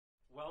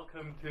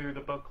welcome to the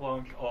book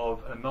launch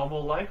of A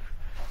Normal Life,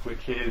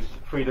 which is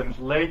Freedom's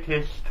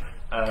latest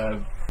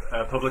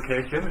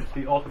publication. It's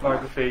the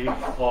autobiography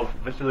of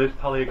Vassilis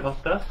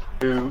Palaiokostas,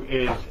 who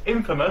is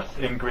infamous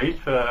in Greece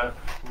for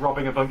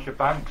robbing a bunch of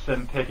banks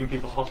and taking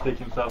people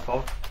hostage and so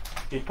forth.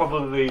 He's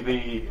probably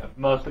the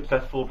most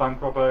successful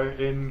bank robber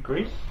in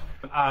Greece,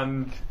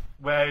 and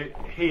we're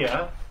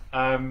here.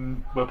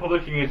 We're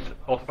publishing his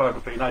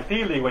autobiography, and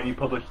ideally when you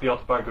publish the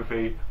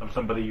autobiography of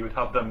somebody, you would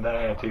have them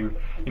there to,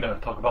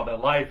 talk about their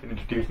life and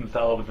introduce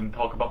themselves and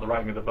talk about the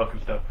writing of the book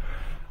and stuff.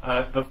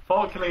 But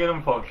fortunately and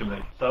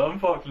unfortunately,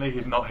 unfortunately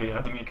he's not here,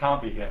 and he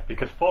can't be here,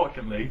 because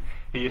fortunately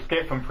he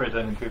escaped from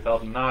prison in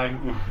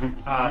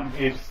 2009 and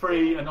is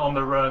free and on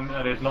the run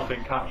and has not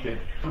been captured,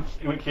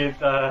 which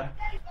is a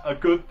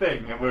good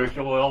thing, and we're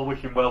all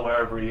wishing well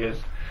wherever he is.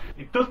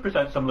 It does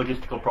present some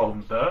logistical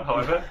problems though,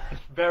 however. It's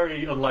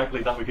very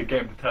unlikely that we could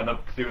get him to turn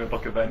up to do a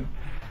book event,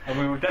 and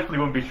we definitely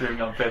wouldn't be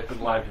streaming on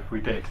Facebook Live if we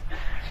did.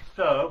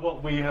 So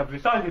what we have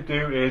decided to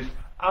do is,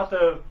 as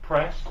a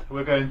press,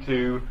 we're going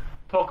to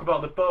talk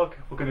about the book.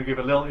 We're going to give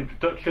a little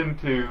introduction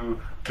to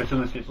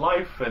Vassilis'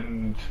 life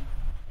and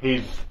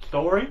his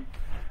story.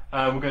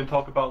 We're going to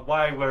talk about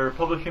why we're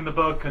publishing the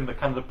book and the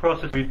kind of the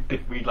process we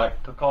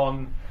took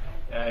on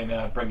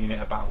in bringing it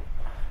about.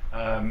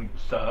 And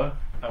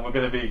we're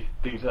going to be,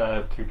 these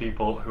two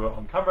people who are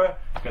on camera,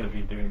 going to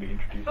be doing the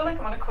introduction. I feel like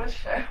I'm on a quiz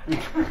show.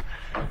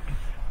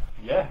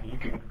 Yeah, you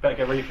can better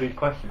get ready for these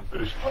questions.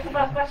 What's the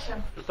first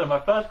question? So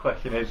my first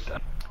question is,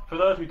 for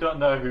those who don't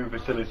know who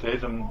Vassilis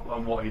is and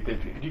what he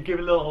did, could you give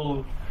a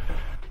little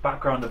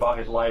background about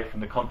his life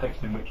and the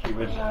context in which he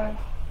was? No.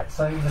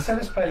 So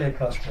Vassilis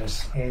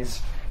Palaiokostas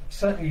is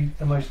certainly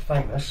the most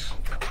famous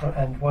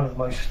and one of the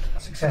most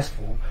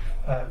successful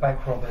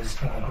bank robbers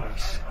in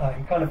Greece.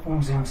 He kind of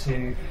falls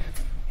into,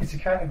 it's a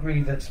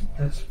category that's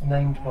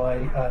named by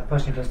the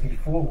person who does the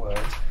foreword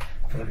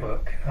for the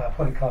book,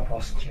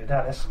 Polykopos.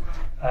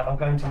 I'm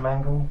going to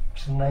mangle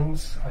some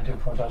names. I do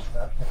apologise for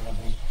that.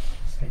 Everybody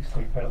speaks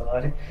Greek better than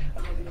I do.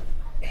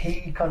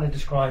 He kind of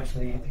describes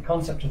the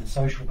concept of the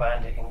social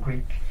bandit in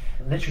Greek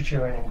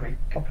literature and in Greek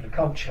popular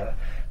culture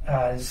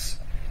as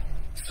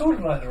sort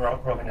of like the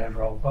Robin Hood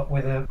role, but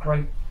with a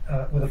great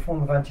with a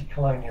form of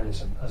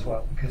anti-colonialism as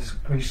well, because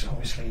Greece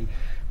obviously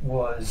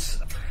was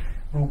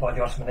ruled by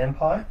the Ottoman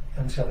Empire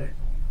until it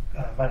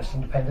managed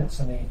independence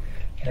in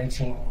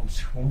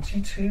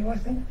 1822, I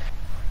think.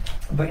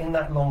 But in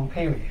that long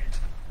period,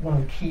 one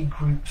of the key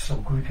groups or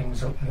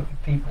groupings of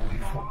people who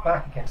fought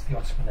back against the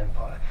Ottoman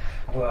Empire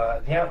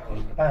were the outlaws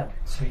and the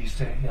bandits, who used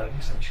to,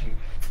 essentially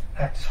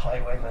act as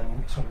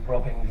highwaymen, sort of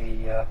robbing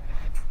the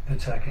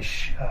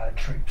Turkish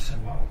troops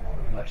and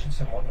merchants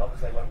and whatnot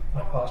as they went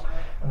past,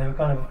 and they were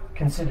kind of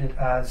considered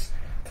as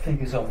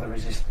figures of the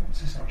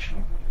resistance,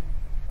 essentially.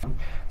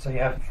 So you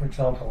have, for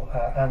example,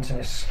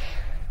 Antonis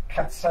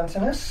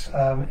Katsantonis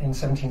in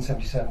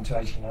 1777 to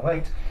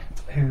 1808,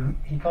 who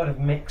he kind of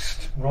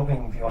mixed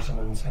robbing the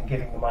Ottomans and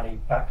giving the money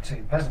back to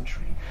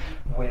peasantry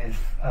with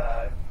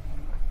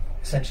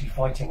essentially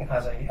fighting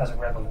as a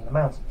rebel in the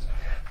mountains.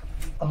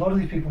 A lot of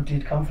these people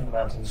did come from the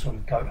mountains, sort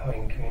of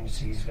goat-hoeing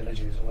communities,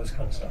 villages, all this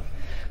kind of stuff.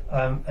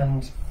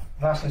 And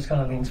Vassilis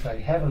kind of leans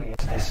very heavily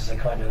into this as a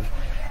kind of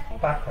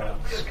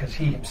background, because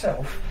he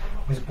himself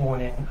was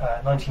born in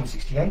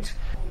 1968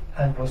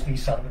 and was the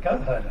son of a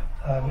goat herder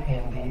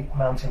in the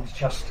mountains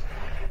just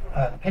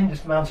the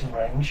Pindus mountain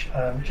range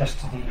just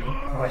to the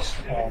west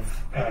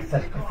of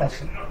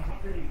Thessaly.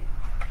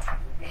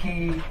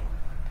 He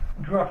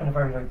grew up in a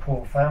very, very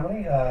poor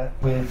family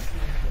with,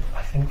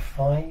 I think,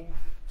 5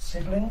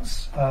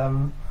 siblings,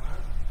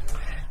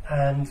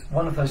 and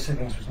one of those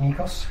siblings was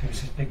Nikos, who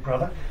was his big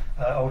brother,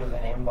 older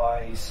than him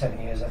by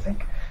 7 years, I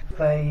think.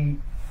 They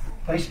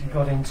basically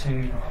got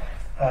into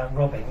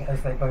robbing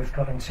as they both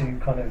got into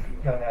kind of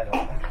young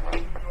adult.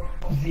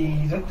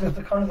 The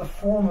kind of the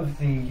form of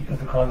the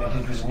crime they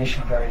did was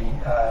initially very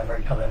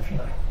kind of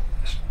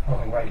just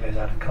robbing radios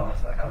out of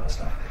cars, that kind of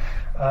stuff,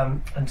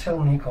 until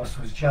Nikos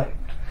was jailed.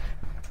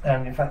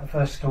 And in fact, the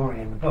first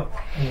story in the book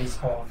is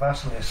of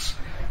Vassilis,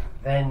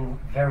 then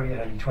very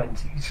early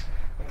 20s,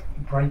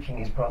 breaking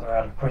his brother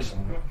out of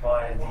prison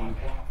via the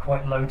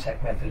quite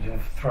low-tech method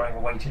of throwing a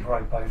weighted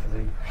rope over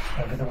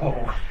the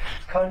wall.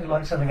 It's kind of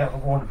like something out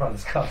of a Warner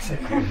Brothers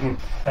cartoon.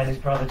 And his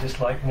brother just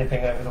like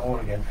nipping over the wall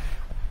again.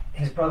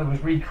 His brother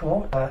was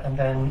recaught, and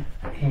then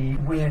he,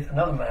 with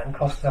another man,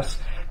 Kostas,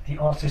 the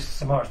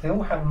artist Samaras. They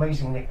all have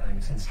amazing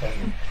nicknames,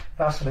 incidentally.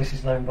 Vassilis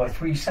is known by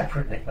 3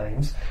 separate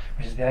nicknames,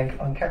 which is the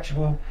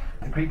Uncatchable,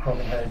 the Greek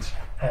Robin Hood,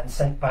 and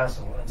Saint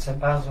Basil. And Saint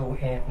Basil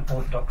in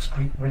Orthodox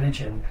Greek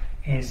religion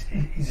is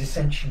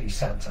essentially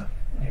Santa,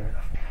 near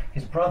enough.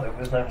 His brother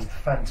was known as the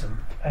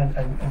Phantom, and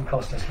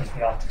Kostas was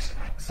the artist.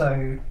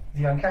 So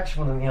the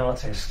Uncatchable and the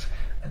artist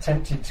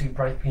attempted to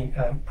break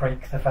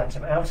the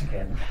Phantom out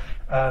again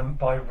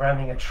by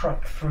ramming a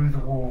truck through the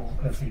wall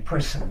of the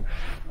prison.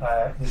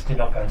 This did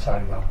not go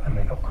entirely well, and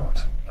they got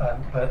caught.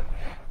 But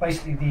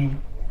basically,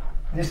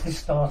 this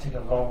started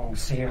a long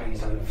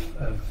series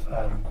of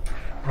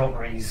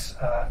robberies,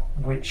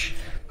 which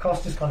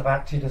Kostas kind of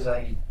acted as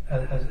a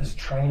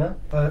trainer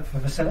for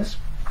Vassilis.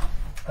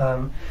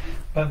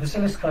 But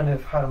Vassilis kind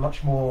of had a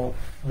much more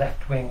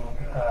left-wing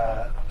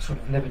sort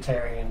of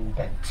libertarian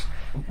bent.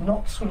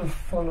 Not sort of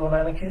full-on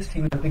anarchist.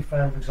 He was a big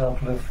fan, for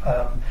example, of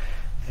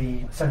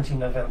the 17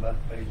 November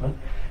movement,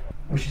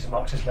 which is a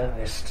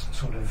Marxist-Leninist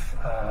sort of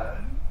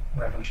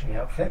revolutionary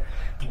outfit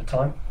at the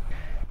time.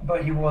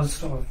 But he was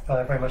sort of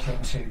very much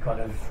into kind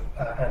of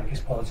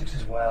anarchist politics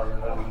as well,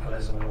 and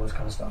legalism and all this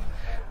kind of stuff.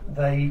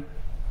 They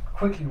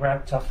quickly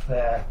ramped up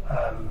their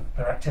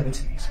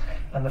activities,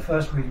 and the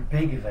first really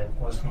big event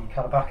was the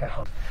Kalabaka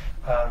hunt,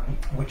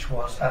 which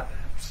was,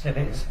 still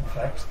is, in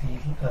fact,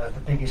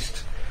 the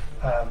biggest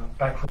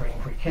bank robbery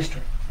in Greek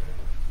history,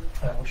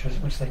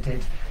 which they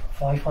did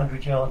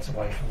 500 yards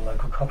away from the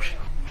local cop shop,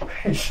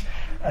 which,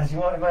 as you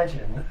might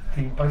imagine,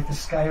 both the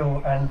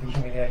scale and the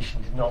humiliation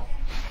did not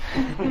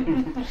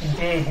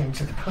endear him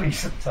to the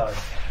police at the time.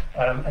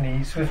 And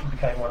he swiftly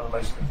became one of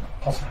the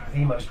possibly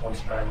the most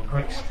wanted man in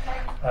Greece.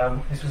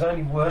 This was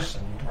only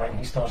worsened when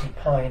he started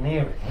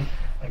pioneering,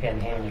 again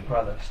he and his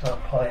brother,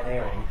 started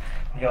pioneering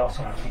the art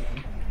of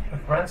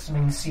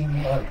ransoming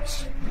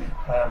CEOs.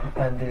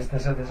 And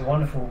there's a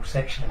wonderful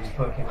section of his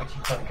book in which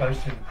he kind of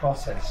goes through the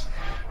process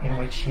in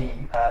which he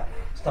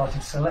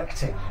started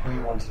selecting who he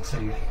wanted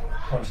to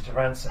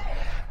ransom.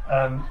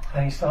 And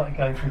he started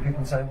going through people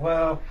and saying,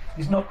 well,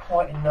 he's not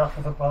quite enough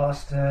of a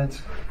bastard,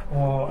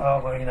 or, oh,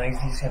 well,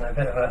 he's a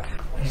bit of a,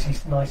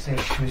 he's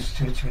nice-ish to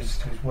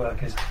his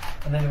workers.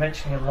 And then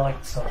eventually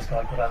alights on this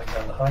guy called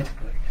Alexander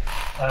Haitoglu.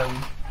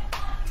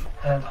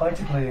 And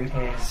Haitoglu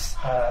is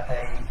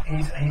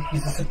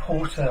he's a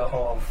supporter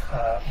of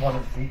one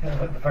of the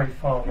very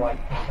far-right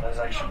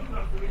organisation,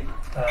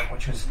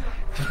 which was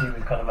to do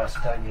with kind of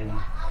Macedonian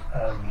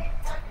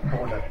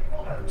border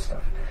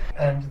stuff.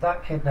 And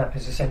that kidnap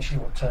is essentially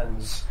what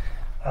turns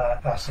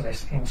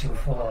Vassilis into a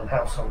full-on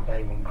household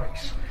name in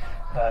Greece.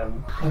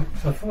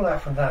 The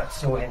fallout from that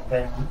saw him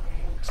then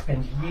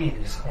spend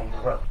years on the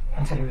run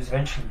until he was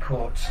eventually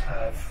caught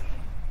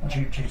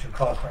due to a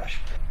car crash.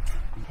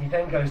 He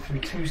then goes through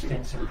 2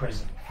 stints in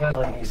prison. First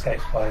time he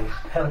escapes by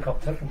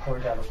helicopter from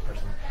Korydallos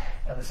prison,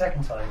 and the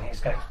second time he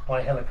escapes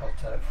by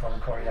helicopter from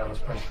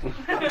Korydallos prison.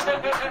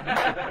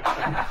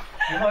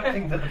 You might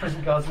think that the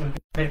prison guards would be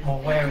a bit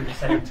more wary at the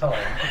same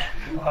time,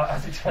 but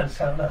as it turns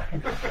out, no.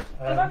 Does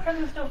that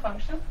prison still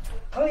function?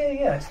 Oh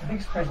yeah, it's the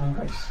biggest prison in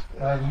Greece.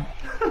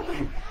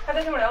 Had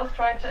anyone else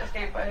tried to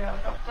escape by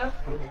helicopter?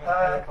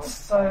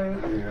 So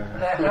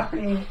there have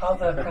been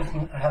other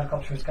prison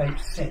helicopter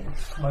escapes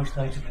since, most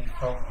notably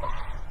from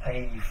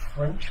a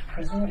French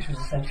prison, which was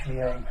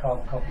essentially a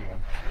carbon copy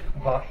one.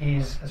 But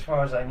he's, as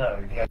far as I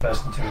know, the only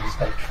person to have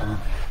escaped from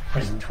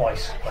prison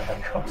twice by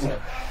helicopter.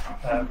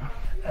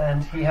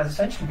 And he has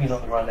essentially been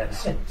on the run ever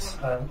since.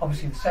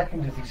 Obviously, the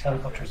second of these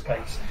helicopter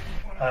escapes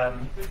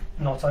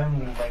not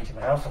only made him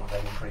a household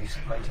name in Greece,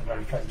 it made him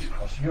very famous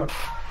across Europe.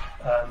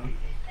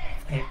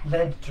 It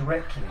led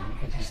directly,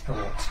 it is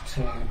thought,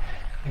 to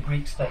the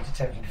Greek state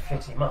attempting to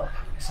fit him up,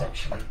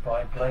 essentially,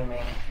 by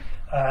blaming.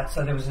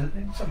 So there was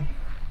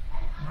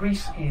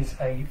Greece is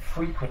a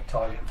frequent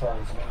target of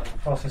bombs. I mean, in the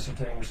process of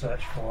doing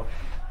research for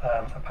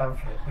a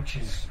pamphlet, which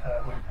is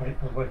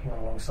we're working on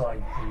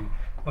alongside the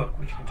book,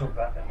 which we can talk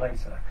about then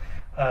later.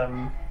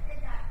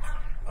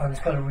 I was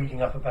kind of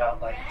reading up about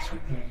the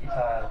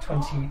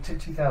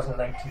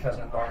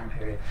 2008-2009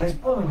 period. There's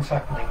bombings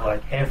happening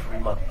like every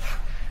month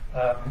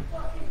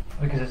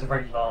because there's a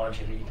very large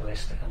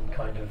illegalist and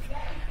kind of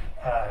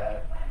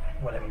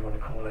whatever you want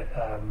to call it.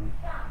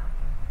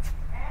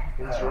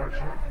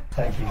 Insurrection.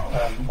 Thank you.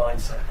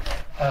 Mindset.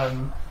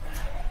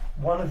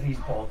 One of these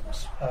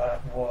bombs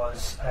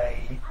was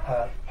a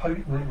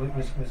postal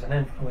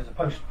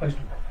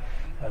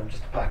bomb,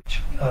 just a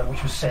package,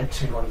 which was sent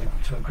to a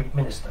Greek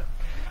minister.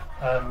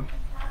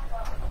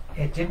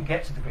 It didn't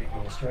get to the Greek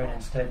minister and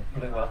instead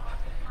blew up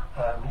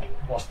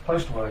whilst the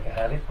postal worker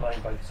had it, blowing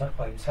both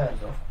his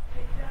hands off.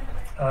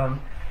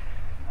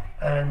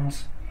 And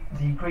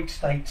the Greek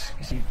state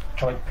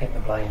tried to pin the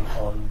blame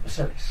on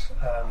Vassilis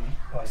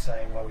by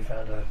saying, well, we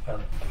found a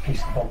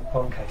piece of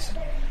bomb casing.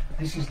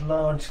 This is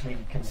largely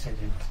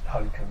considered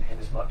hokum in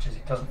as much as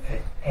it doesn't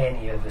fit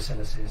any of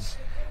Vassilis's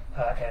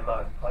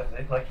MO.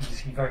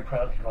 He very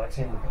proudly writes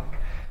in the book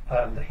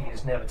that he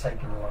has never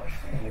taken a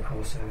life in the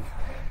course of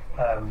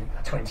a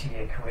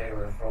 20-year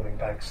career of robbing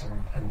banks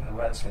and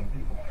ransoming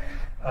people.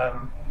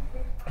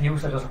 He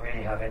also doesn't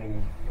really have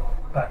any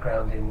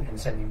background in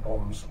sending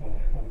bombs or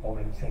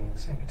bombing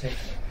things in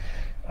particular.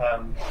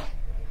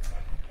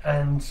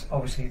 And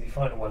obviously the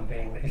final one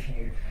being that if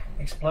you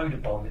explode a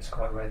bomb, it's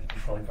quite rare that you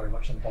find very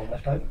much of the bomb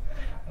left over.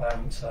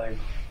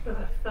 With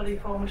a fully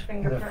formed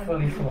fingerprint. With a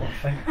fully formed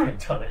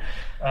fingerprint on it.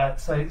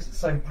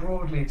 So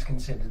broadly it's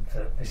considered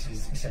that this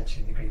is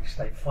essentially the Greek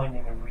state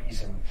finding a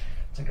reason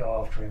to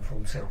go after him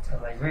full tilt.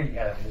 And they really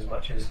have, in as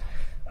much as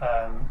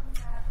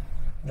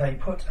they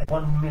put a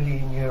 €1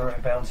 million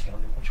bounty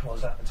on him, which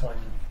was at the time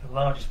the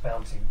largest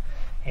bounty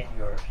in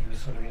Europe. He was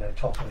sort of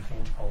top of the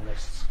Interpol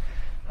lists.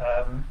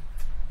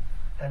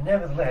 And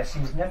nevertheless,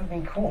 he's never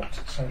been caught,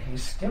 so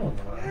he's still on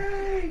the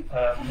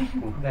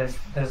run.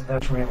 There's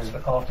those rumours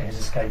that after his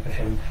escape of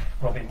him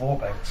robbing more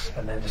banks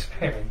and then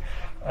disappearing.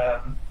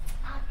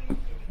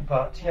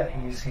 But yeah,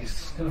 he's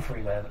still a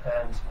free man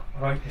and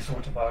wrote this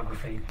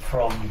autobiography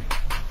from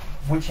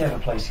whichever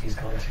place he's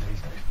gone to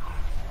these days.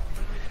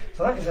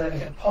 So that is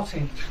a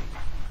potted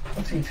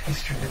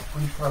history, a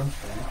brief run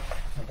through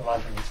of the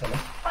life of Vassilis.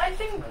 I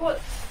think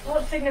what's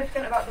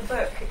significant about the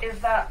book is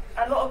that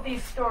a lot of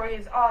these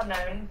stories are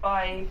known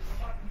by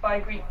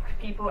Greek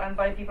people and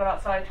by people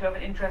outside who have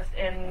an interest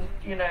in,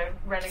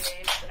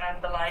 renegades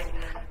and the like,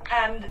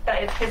 and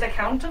that it's his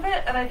account of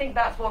it. And I think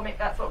that's what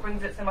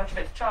brings it so much of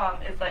its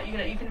charm, is that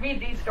you can read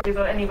these stories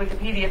on any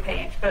Wikipedia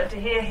page, but to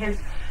hear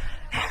his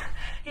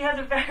he has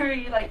a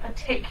very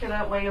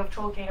particular way of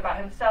talking about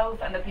himself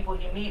and the people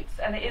he meets,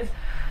 and it is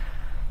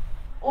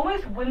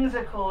almost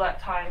whimsical at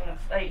times,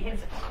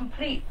 his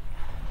complete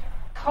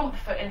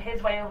comfort in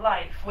his way of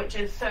life, which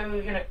is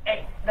so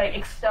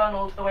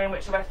external to the way in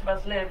which the rest of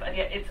us live, and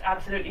yet it's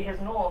absolutely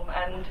his norm.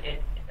 And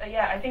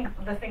I think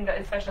the thing that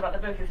is special about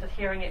the book is just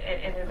hearing it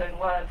in his own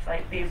words.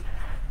 These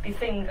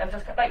things are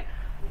just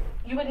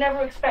you would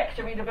never expect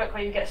to read a book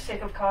where you get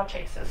sick of car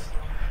chases,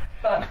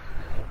 but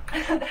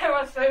there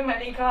are so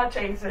many car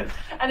chases,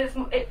 and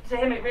to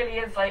him it really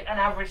is like an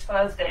average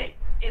Thursday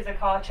is a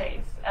car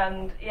chase.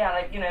 And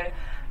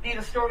these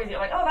are stories that you're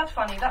like, oh, that's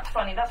funny,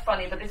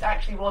 but this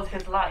actually was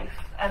his life.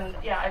 And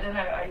I don't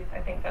know,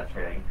 I think that's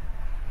really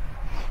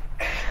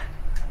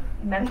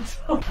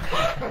mental.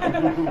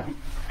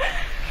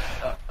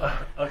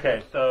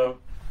 Okay, so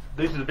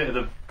this is a bit of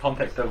the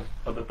context of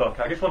the book.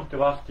 I just wanted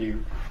to ask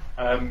you,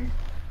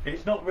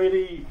 it's not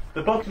really,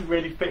 the book isn't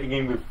really fitting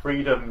in with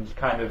Freedom's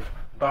kind of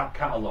back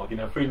catalogue.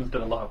 Freedom's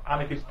done a lot of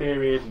anarchist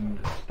theories and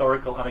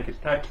historical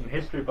anarchist texts and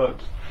history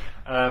books.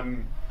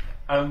 And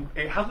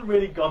it hasn't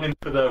really gone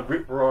into the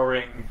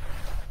rip-roaring,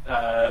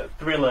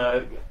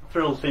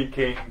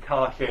 thrill-seeking,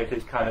 car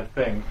chases kind of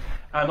thing.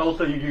 And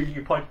also,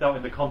 you pointed out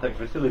in the context,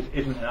 Vassilis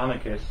isn't an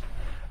anarchist,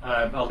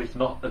 at least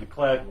not a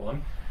declared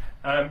one.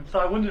 So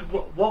I wondered,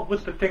 what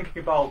was the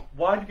thinking about?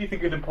 Why did you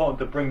think it was important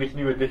to bring this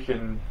new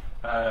edition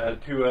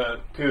to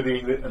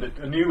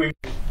a new English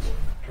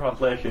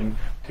translation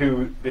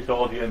to this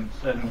audience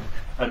and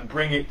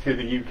bring it to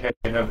the UK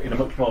in a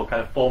much more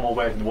kind of formal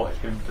way than what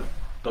it's been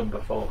done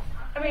before?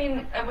 I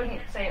mean, I wouldn't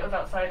say it was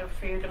outside of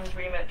Freedom's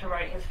remit to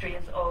write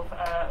histories of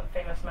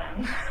famous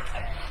men.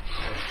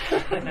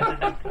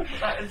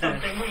 That is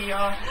something we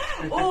are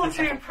all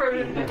too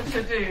prone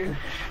to do.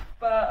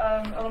 But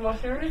on a more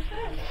serious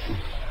note.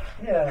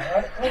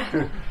 Yeah.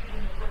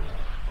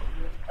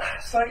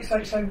 So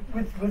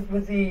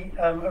with the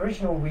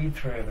original read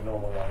through of A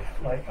Normal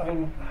Life,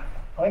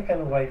 I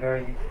came away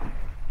very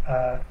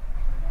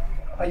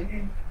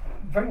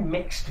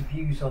mixed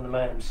views on the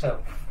man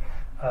himself.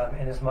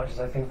 In as much as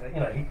I think that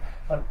he,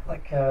 a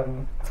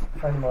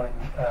friend of mine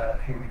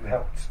who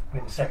helped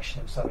with a section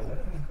of some of the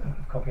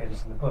copy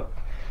edits in the book,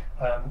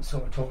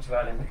 sort of talks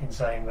about him in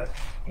saying that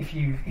if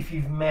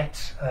you've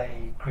met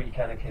a Greek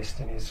anarchist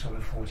in his sort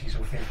of 40s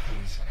or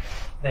 50s,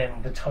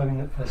 then the tone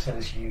that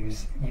Vassilis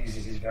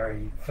uses is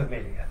very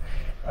familiar.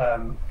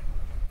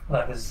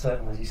 There's a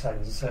certain, as you say,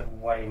 there's a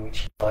certain way in which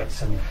he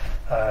writes and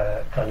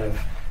kind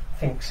of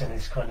thinks in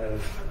this kind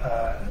of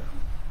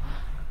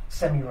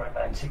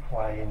semi-romantic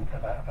way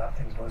about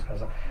things and all this kind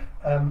of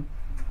stuff.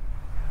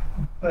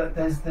 But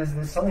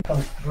there's something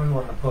comes through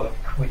on the book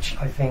which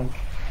I think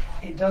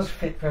it does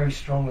fit very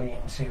strongly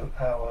into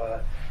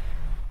our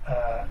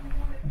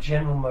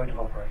general mode of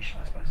operation,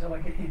 I suppose. So,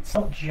 it's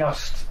not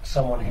just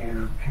someone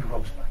who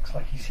robs banks.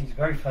 He's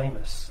very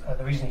famous.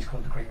 The reason he's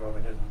called the Greek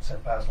Robin Hood and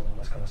St. Basil and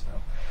this kind of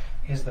stuff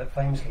is that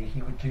famously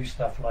he would do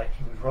stuff like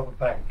he would rob a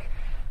bank.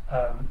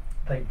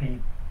 They'd be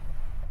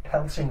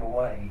pelting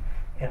away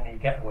in the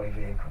getaway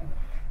vehicle,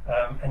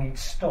 and he'd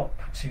stop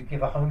to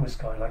give a homeless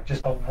guy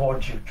just a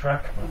wodge of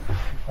drachma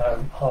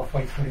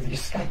halfway through the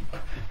escape.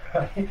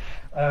 Right?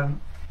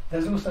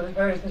 There's also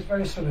there's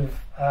very sort of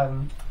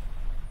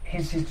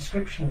his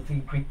description of the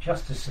Greek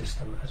justice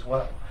system as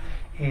well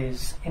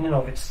is in and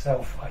of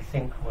itself, I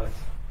think,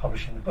 worth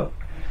publishing the book.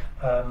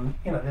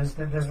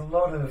 There's a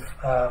lot of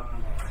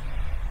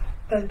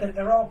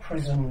there are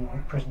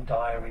prison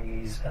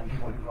diaries and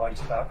people who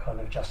write about kind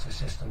of justice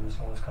systems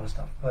and all this kind of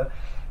stuff, but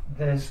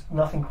there's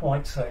nothing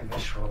quite so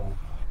visceral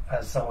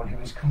as someone who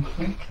is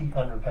completely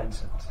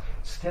unrepentant,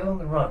 still on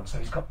the run, so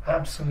he's got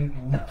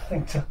absolutely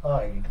nothing to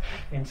hide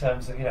in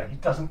terms of, he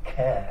doesn't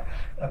care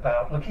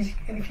about,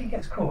 if he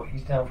gets caught,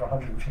 he's down for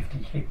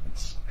 150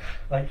 years.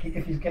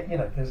 If he's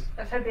there's...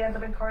 Let's hope he ends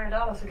up in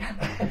Coriolanus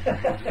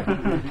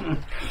again.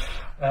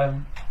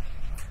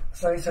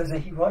 So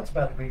he writes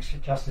about the Greek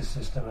justice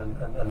system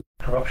and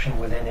corruption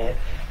within it,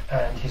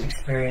 and his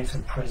experience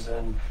of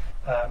prison,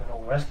 and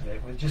all the rest of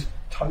it with just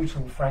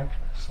total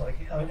frankness. Like,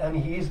 I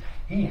mean,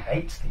 he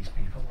hates these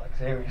people, like,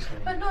 seriously.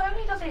 But not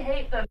only does he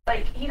hate them,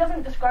 like, he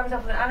doesn't describe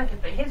himself as an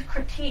anarchist, but his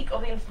critique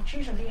of the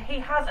institutions, he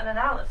has an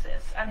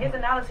analysis, and his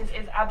analysis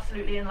is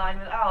absolutely in line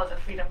with ours at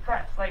Freedom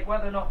Press. Like,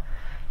 whether or not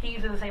he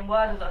uses the same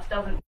word as us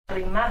doesn't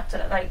really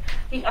matter. Like,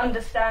 he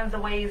understands the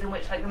ways in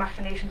which, like, the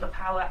machinations of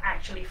power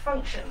actually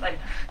function, like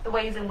the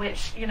ways in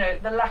which, you know,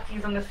 the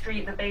lackeys on the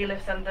street, the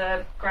bailiffs and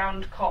the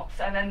ground cops,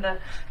 and then the,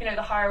 you know,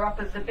 the higher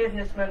up as the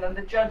businessmen and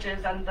the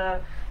judges and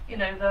the, you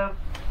know, the,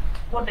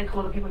 what they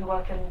call the people who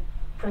work in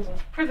prisons,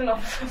 prison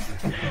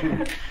officers,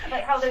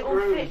 like how they all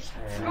fit,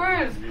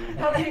 screws,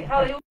 how they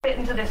all fit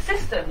into this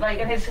system, like,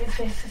 and his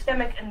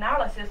systemic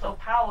analysis of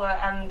power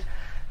and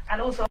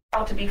also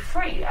how to be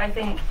free, I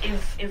think,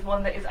 is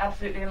one that is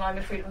absolutely in line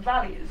with freedom's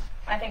values.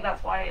 I think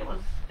that's why it was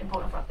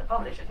important for us to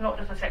publish. It's not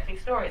just a sexy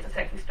story, it's a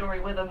sexy story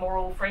with a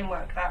moral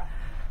framework that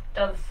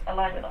does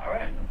align with our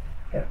own.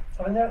 Yeah,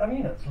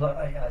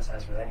 it's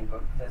as with any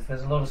book,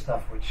 there's a lot of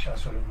stuff which I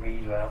sort of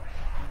read about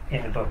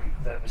in the book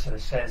that sort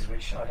of says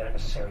which I don't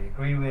necessarily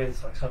agree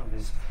with, like some of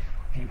his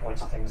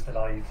viewpoints and things that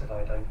I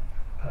don't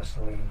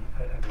personally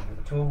agree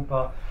with at all.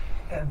 But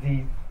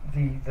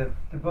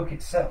the book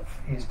itself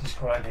is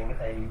describing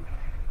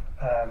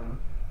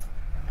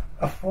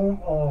a form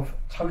of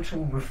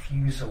total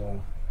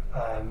refusal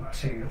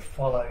to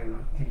follow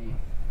the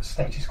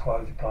status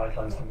quo, the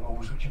guidelines, the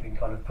rules which have been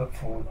kind of put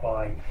forward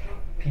by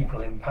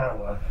people in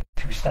power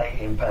to stay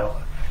in power,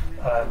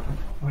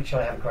 which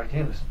I have a great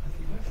deal of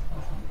sympathy with.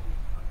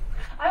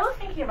 I was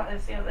thinking about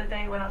this the other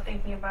day when I was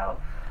thinking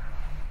about,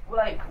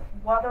 like,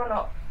 whether or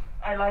not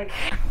I like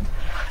him.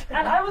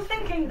 And I was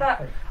thinking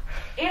that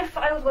if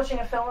I was watching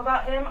a film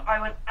about him, I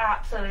would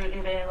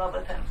absolutely be in love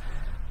with him.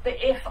 But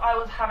if I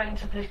was having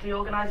to politically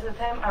organise with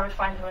him, I would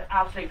find him an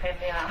absolute pain in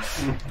the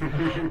ass.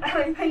 And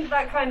I think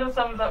that kind of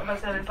sums up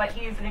Vassilis. Like,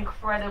 he's an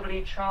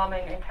incredibly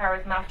charming and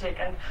charismatic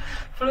and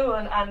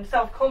fluent and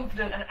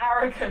self-confident and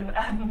arrogant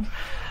and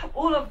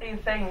all of these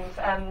things.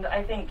 And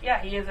I think,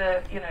 yeah, he is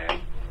a, you know,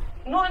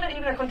 not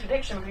even a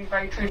contradiction, because he's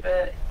very true,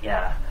 but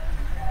yeah,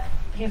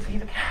 he's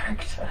a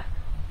character.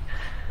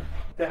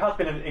 There has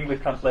been an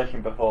English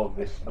translation before of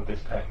this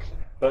text,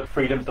 but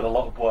Freedom's done a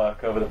lot of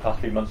work over the past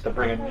few months to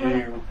bring a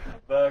new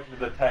version of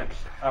the text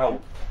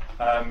out.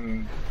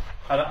 And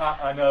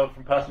I know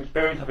from personal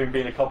experience, having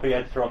been a copy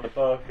editor on the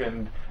book,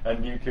 and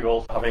you two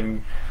also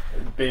having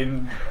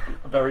been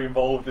very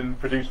involved in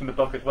producing the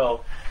book as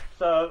well.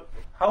 So,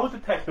 how was the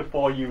text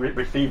before you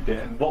received it,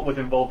 and what was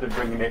involved in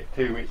bringing it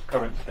to its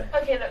current state?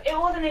 Okay, look, it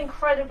was an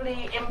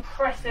incredibly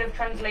impressive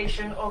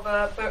translation of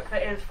a book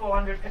that is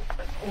 400,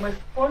 almost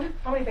 400,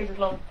 how many pages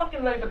long?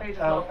 Fucking loads of pages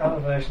long. Our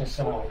version is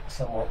somewhat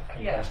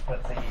compressed,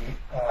 but the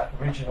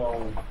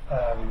original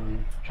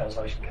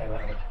translation came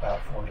out at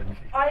about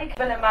 450. I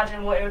can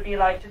imagine what it would be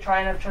like to try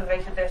and have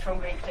translated this from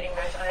Greek to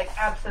English, and I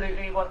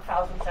absolutely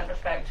 1000%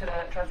 respect to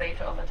the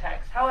translator of the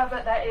text.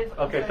 However, there is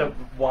also... Okay, so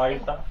why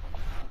is that?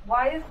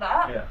 Why is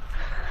that? Yeah.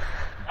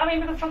 I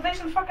mean, because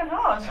translation's fucking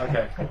hard.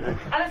 Okay.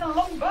 And it's a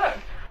long book.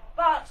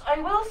 But I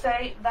will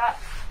say that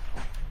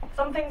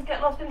some things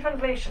get lost in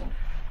translation.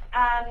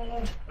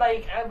 And,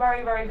 like, a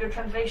very, very good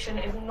translation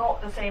is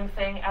not the same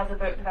thing as a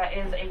book that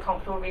is a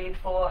comfortable read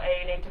for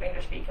a native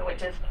English speaker,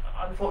 which is,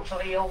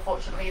 unfortunately or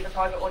fortunately, the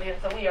target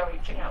audience that we are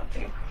reaching out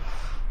to.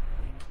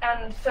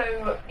 And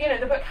so, you know,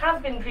 the book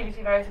has been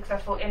previously very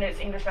successful in its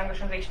English language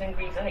translation in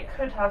Greece, and it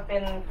could have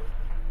been...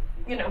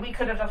 You know, we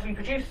could have just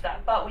reproduced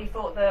that, but we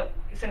thought that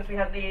since we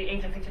had the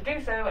agency to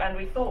do so, and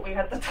we thought we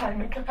had the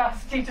time and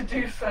capacity to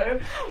do so,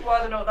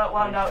 whether or not that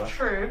wound out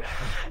true,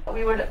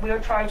 we would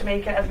try to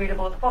make it as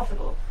readable as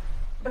possible.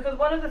 Because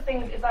one of the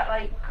things is that,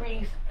 like,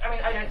 Greece, I mean,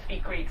 I don't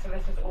speak Greek, so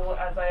this is all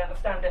as I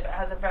understand it, but it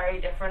has a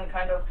very different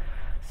kind of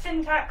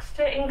syntax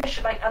to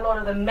English. Like, a lot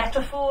of the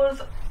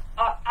metaphors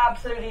are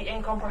absolutely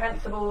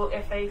incomprehensible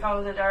if they come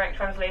with a direct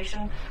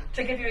translation.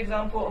 To give you an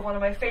example of one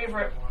of my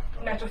favourite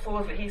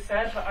metaphors that he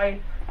said, that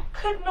I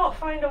could not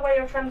find a way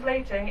of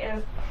translating,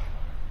 is: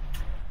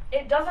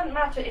 it doesn't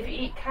matter if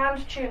you eat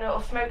canned tuna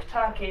or smoked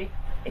turkey.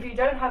 If you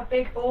don't have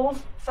big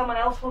balls, someone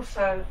else will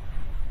sew.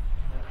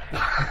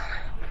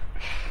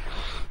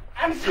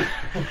 And so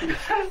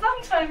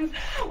sometimes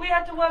we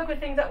had to work with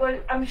things that were,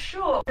 I'm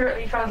sure,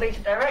 accurately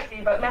translated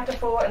directly, but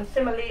metaphor and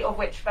simile, of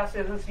which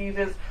Vassilis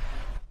uses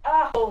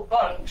a whole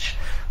bunch,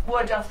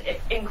 were just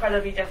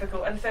incredibly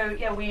difficult. And so,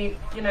 yeah, we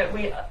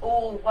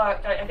all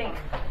worked. I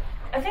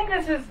think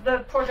this is the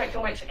project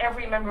in which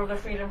every member of the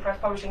Freedom Press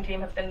publishing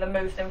team has been the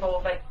most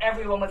involved. Like,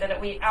 everyone within it,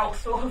 we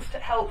outsourced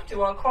help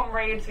to our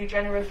comrades who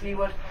generously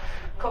would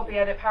copy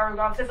edit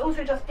paragraphs. There's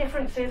also just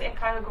differences in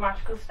kind of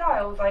grammatical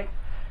styles. Like,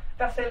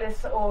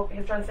 Vassilis, or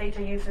his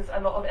translator, uses a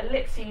lot of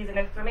ellipses and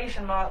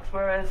exclamation marks,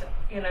 whereas,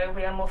 you know,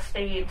 we are more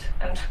staid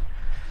and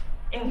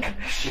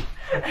English.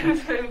 And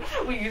so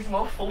we use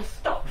more full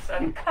stops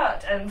and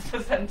curt ends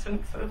for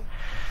sentences.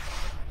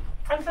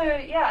 And so,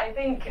 yeah, I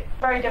think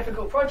very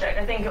difficult project.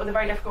 I think it was a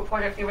very difficult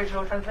project for the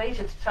original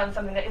translator to turn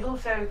something that is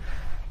also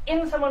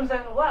in someone's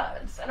own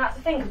words. And that's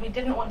the thing, because we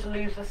didn't want to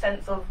lose the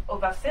sense of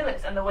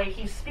Vassilis and the way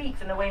he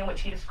speaks and the way in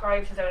which he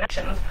describes his own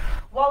actions,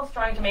 whilst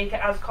trying to make it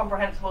as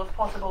comprehensible as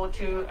possible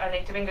to a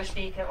native English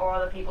speaker or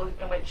other people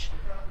in which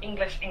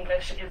English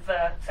is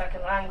their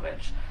second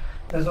language.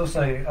 There's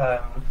also,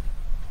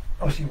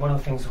 obviously, one of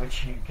the things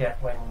which you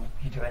get when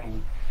you do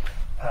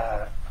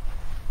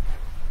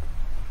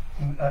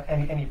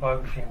any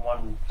biography in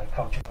one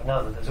culture or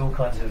another, there's all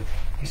kinds of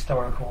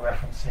historical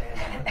references,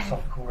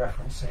 philosophical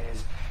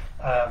references,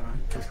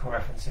 political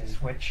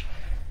references, which,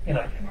 you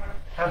know,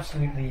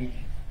 absolutely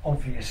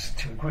obvious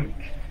to a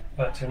Greek,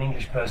 but to an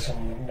English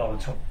person, not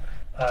at all.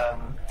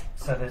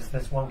 So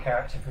there's one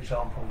character, for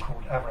example,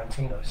 called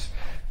Avrantinos,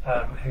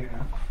 who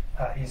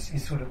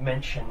is sort of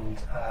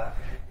mentioned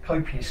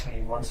copiously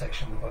in one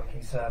section of the book.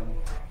 He's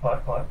by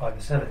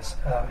Vassilis,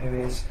 who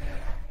is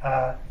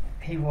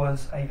he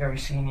was a very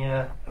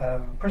senior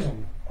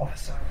prison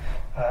officer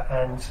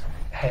and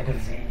head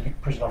of the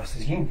prison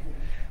officers' union.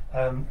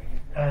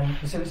 And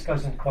Vassilis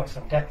goes into quite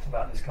some depth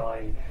about this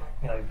guy,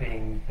 you know,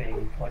 being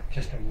like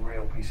just a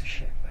real piece of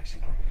shit,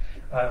 basically.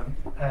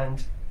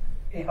 And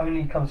it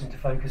only comes into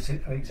focus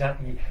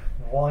exactly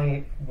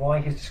why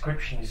his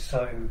description is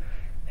so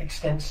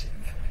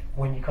extensive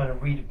when you kind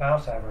of read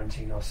about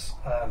Avrantinos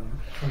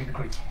through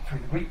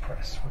the Greek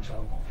press, for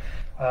example,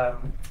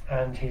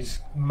 and his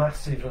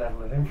massive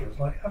level of influence.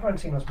 Like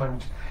Avrantinos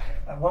managed,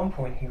 at one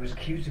point, he was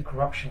accused of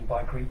corruption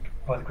by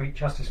the Greek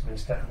Justice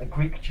Minister, and the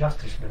Greek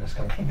Justice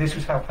Minister. This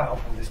was how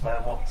powerful this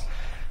man was,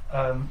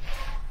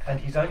 and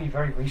he's only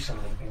very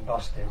recently been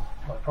busted,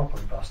 like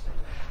properly busted,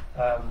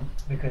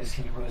 because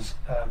he was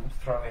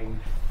throwing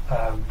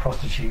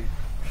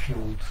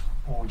prostitute-fueled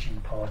orgy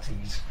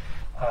parties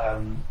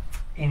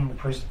in the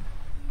prison,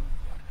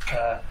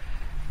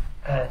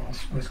 and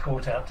was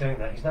caught out doing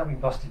that. He's now been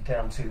busted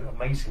down to,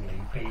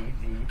 amazingly, be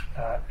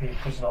a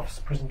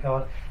prison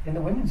guard in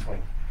the women's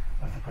wing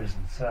of the prison.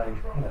 So,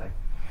 you know,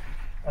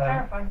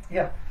 Terrifying.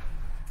 Yeah.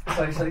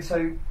 So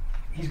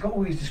he's got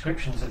all these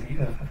descriptions of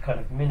kind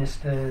of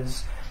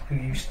ministers who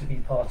used to be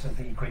part of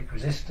the Greek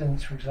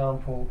resistance, for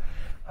example,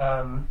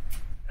 and,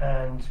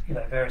 you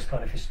know, various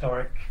kind of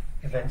historic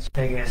events,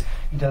 figures.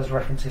 He does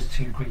references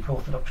to Greek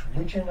Orthodox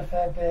religion a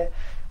fair bit,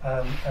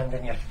 and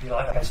then you have to be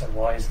like, okay, so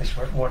what does this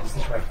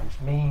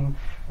reference mean?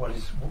 What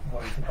is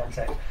the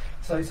context?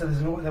 So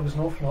there was an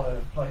awful lot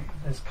of, like,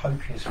 there's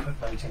copious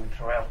footnoting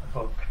throughout the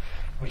book,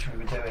 which we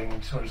were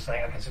doing, sort of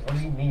saying, okay, so what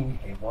does he mean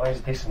here? Why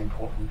is this an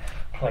important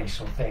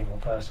place or thing or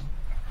person?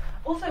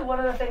 Also, one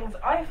of the things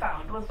I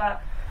found was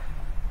that,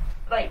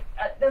 like,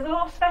 there's a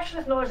lot of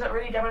specialist knowledge that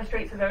really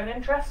demonstrates his own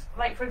interests.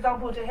 Like, for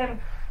example, to him,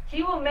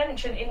 he will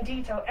mention in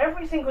detail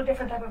every single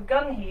different type of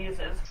gun he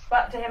uses,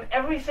 but to him,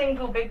 every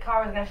single big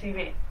car is an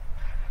SUV.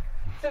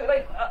 So,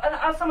 like,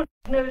 as someone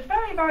who knows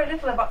very, very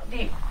little about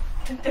the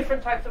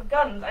different types of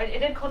guns, it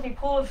did cause me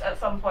pause at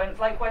some points,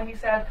 like when he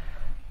said,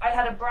 I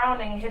had a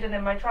Browning hidden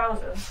in my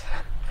trousers.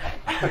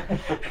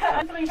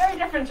 And something very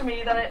different to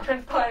me than it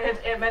transpired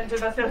it meant to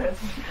Vassilis.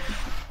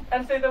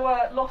 And so there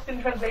were lost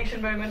in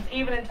translation moments,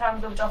 even in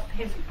terms of just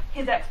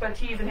his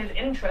expertise and his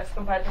interest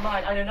compared to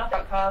mine. I know nothing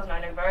about cars and I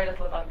know very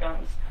little about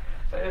guns.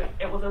 So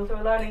it was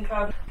also a learning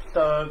curve.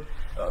 So,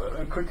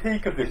 a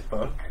critique of this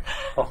book,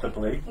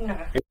 possibly. No.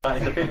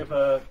 It's a bit of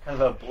a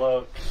kind of a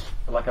blokes,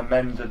 like a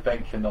men's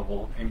adventure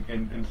novel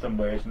in some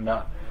ways, and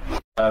that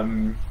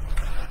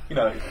you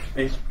know,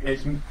 it's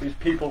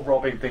people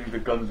robbing things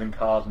with guns and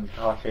cars and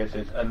car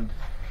chases, and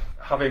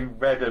having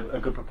read a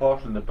good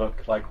proportion of the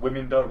book, like,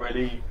 women don't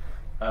really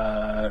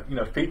you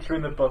know, feature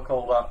in the book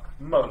all that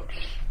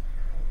much.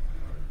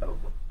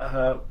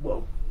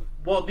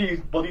 What do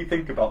you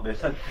think about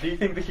this? Do you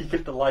think this is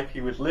just the life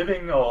he was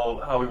living,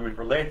 or how he was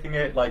relating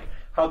it? Like,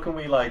 how do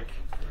we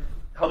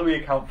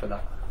account for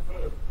that?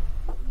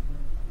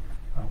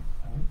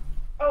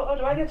 Oh,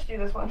 do I get to do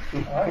this one?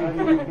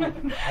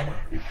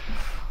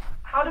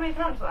 How do we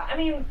account for that? I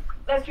mean,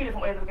 there's two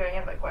different ways of going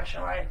into that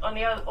question, right?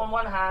 On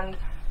one hand,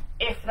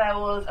 if there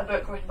was a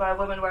book written by a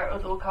woman where it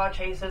was all car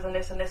chases and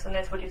this and this and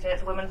this, would you say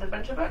it's a women's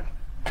adventure book?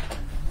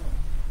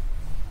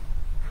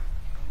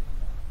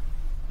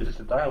 It's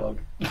just a dialogue.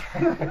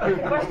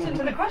 Question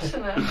to the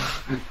questioner.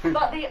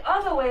 But the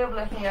other way of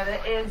looking at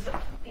it is,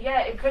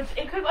 yeah, it could.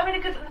 I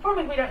mean, the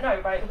problem is we don't know,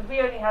 right? Because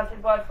we only have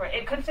his word for it.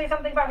 It could say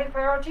something about his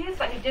priorities,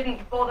 like he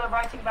didn't bother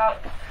writing about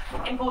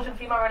important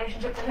female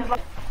relationships in his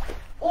life.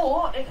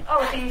 Or,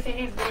 he's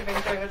leaving,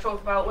 doing a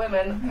talk about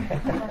women.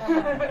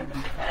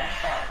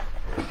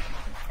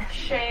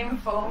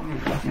 Shameful.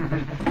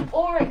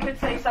 Or it could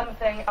say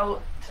something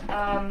about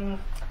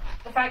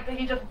the fact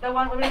that there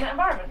weren't women in that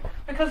environment.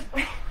 Because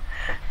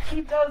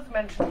he does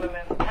mention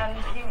women,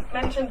 and he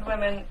mentioned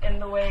women in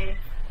the way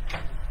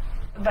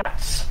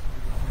that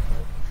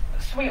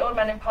Sweet Old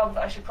Men in Pubs,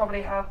 I should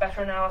probably have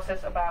better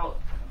analysis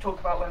about, talk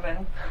about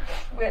women,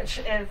 which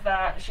is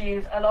that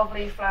she's a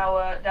lovely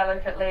flower,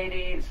 delicate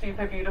lady,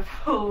 super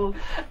beautiful,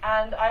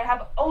 and I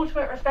have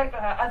ultimate respect for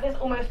her as this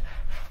almost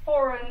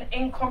foreign,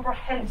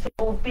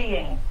 incomprehensible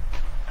being.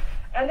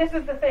 And this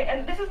is the thing,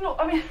 and this is not,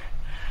 I mean,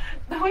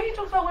 the way he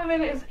talks about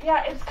women is,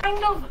 yeah, it's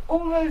kind of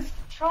almost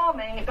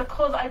charming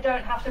because I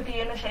don't have to be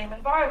in the same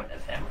environment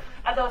as him.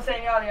 As I was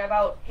saying earlier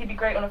about he'd be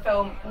great on a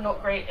film,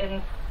 not great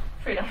in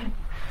Freedom.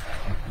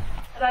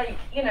 Like,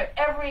 you know,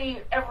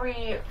 every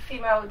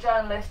female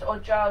journalist or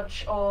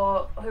judge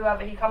or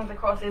whoever he comes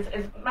across is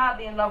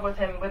madly in love with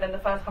him within the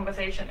first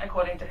conversation,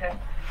 according to him.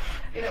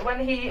 You know,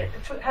 when he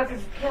has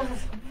this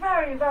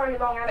very, very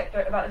long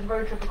anecdote about his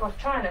road trip across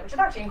China, which is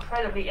actually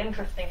incredibly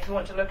interesting if you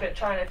want to look at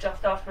China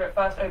just after it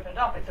first opened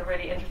up. It's a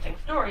really interesting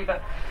story,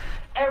 but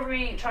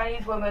every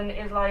Chinese woman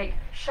is like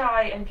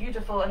shy and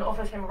beautiful and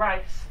offers him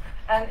rice.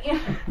 And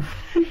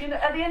you know,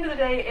 at the end of the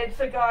day, it's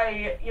a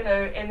guy, you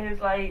know, in his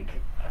like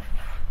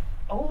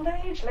old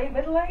age, late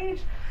middle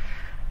age,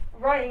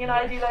 writing an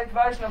idealized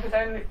version of his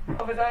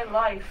own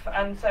life.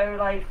 And so,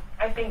 like,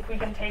 I think we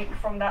can take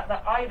from that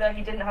either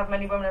he didn't have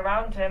many women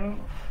around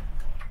him,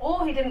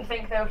 or he didn't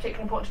think they were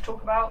particularly important to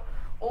talk about,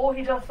 or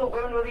he just thought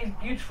women were these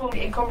beautiful,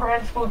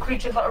 incomprehensible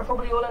creatures that were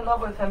probably all in love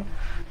with him.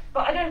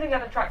 But I don't think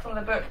that detracts from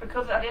the book,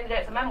 because at the end of the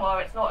day, it's a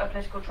memoir. It's not a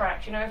political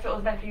tract. You know, if it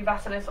was meant to be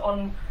Vassilis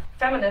on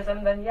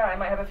feminism, then yeah, I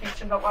might have a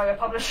feature about why we're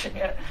publishing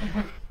it.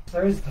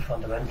 There is the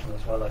fundamental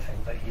as well, I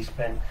think, that he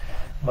spent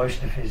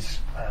most of his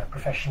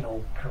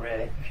professional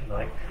career, if you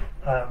like,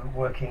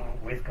 working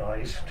with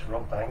guys to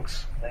rob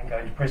banks, then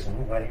going to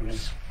prison where he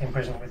was in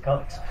prison with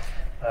guys.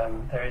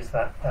 There is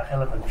that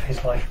element of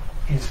his life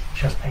is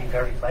just a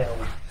very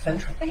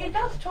male-centric. But he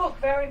does talk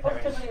very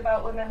positively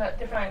about women at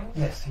different times.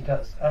 Yes, he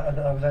does. And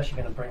I was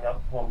actually going to bring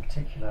up one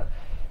particular.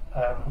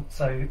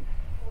 So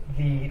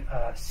the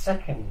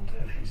second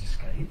of his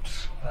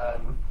escapes,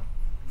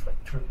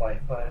 by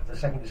the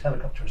second of his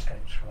helicopter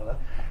escapes, rather,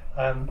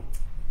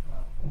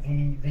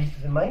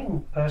 the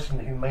main person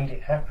who made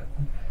it happen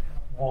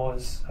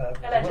was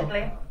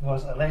allegedly.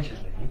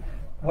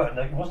 Well,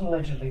 no, it wasn't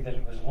allegedly that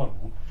it was a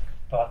woman,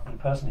 but the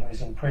person who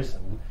is in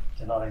prison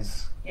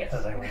denies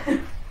that they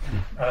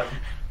were.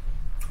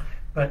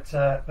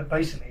 But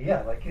basically,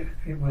 yeah, like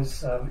it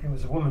was a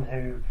woman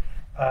who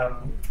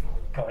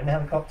got in a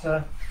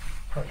helicopter,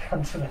 put a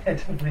gun to the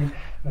head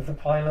of the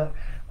pilot,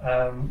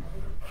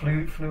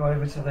 flew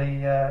over to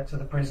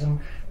the prison,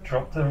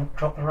 dropped the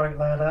rope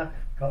ladder,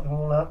 got them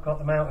all up, got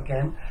them out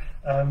again,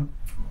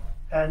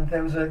 and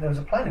there was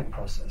a planning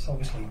process,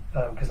 obviously,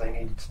 because they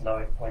needed to know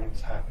it when it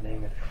was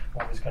happening and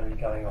what was going to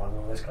be going on and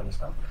all this kind of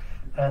stuff.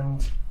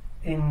 And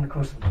in the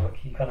course of the book,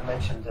 he kind of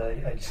mentioned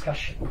a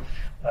discussion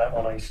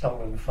on a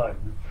stolen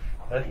phone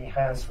that he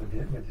has with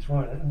this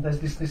woman, and there's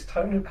this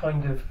tone of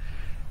kind of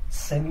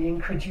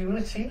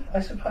semi-incredulity, I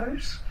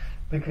suppose,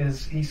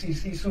 because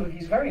he's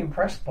very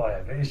impressed by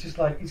it, but it's just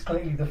like it's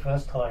clearly the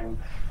first time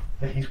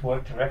that he's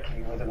worked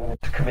directly with a woman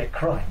to commit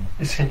crime,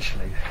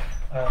 essentially.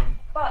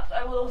 But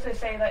I will also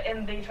say that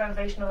in the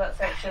translation of that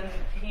section,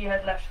 he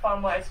had left far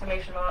more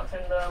exclamation marks in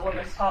the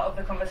woman's part of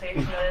the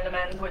conversation than in the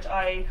men's, which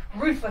I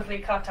ruthlessly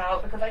cut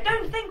out because I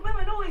don't think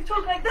women always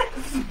talk like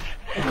this.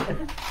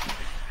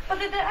 But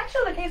the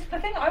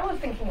thing I was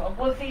thinking of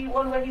was the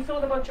one where he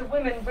saw the bunch of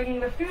women bringing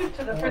the food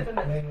to the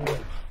prisoners.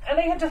 And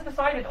they had just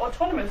decided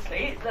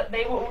autonomously that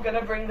they were all going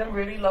to bring them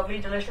really lovely,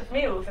 delicious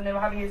meals. And they were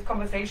having this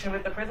conversation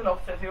with the prison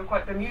officers who were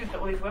quite bemused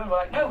that all these women were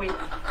like, no, we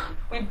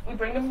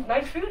bring them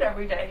nice food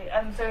every day.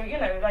 And so, you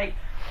know, like,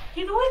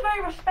 he's always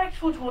very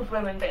respectful towards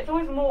women, but it's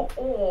always more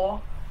awe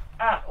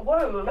at,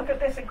 whoa, look at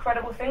this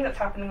incredible thing that's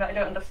happening that I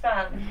don't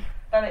understand,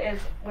 than it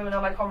is, women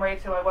are my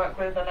comrades who I work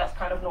with, and that's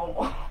kind of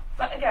normal.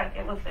 But again,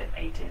 it was the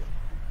 80s.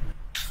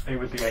 It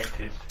was the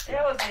 80s.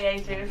 It was the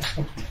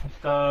 80s.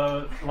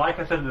 So, like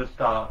I said at the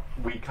start,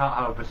 we can't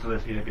have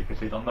Vassilis here because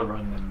he's on the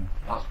run, and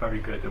that's very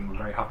good, and we're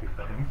very happy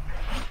for him.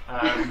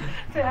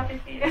 So happy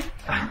for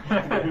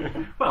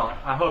you. Well,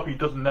 I hope he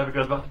doesn't never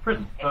goes back to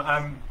prison. But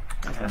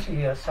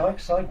actually,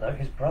 side note,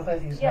 his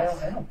brother is now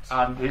out.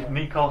 And his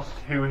Nikos,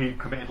 who he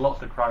committed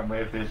lots of crime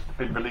with, has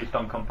been released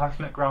on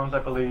compassionate grounds, I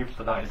believe.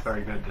 So that is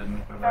very good,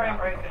 and we're very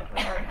very good.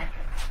 Very good.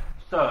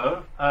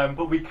 So,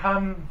 but we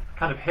can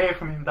kind of hear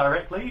from him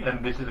directly,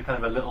 and this is a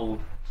kind of a little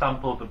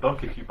sample of the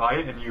book if you buy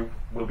it, and you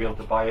will be able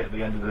to buy it at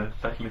the end of the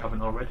session if you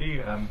haven't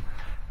already,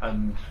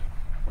 and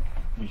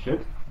you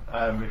should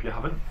if you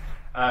haven't.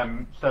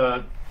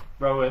 So,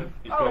 Rowan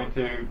is going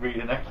to read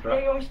an extract. Yeah,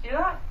 you want me to do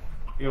that?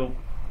 You'll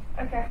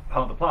Okay.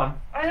 part of the plan.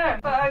 I know,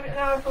 but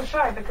now I feel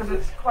shy because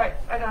it's quite,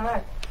 I don't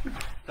know.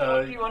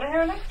 So, Do you want to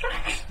hear an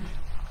extract?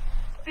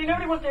 See,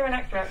 nobody wants to hear an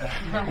extract.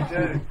 you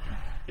do.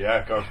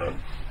 Yeah, go for it.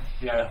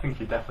 Yeah, I think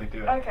you definitely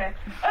do it. Okay.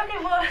 Okay,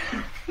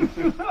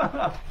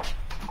 well...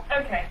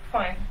 okay,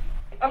 fine.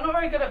 I'm not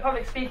very good at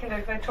public speaking though,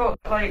 because I talk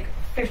like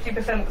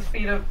 50% the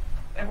speed of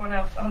everyone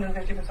else,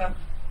 150%.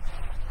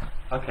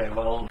 Okay,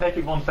 well, take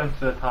it one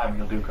sentence at a time,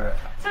 you'll do great.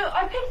 So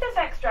I picked this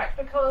extract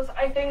because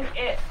I think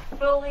it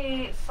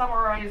fully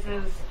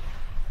summarises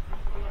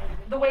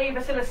the way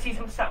Vassilis sees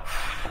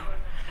himself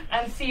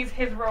and sees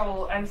his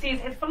role and sees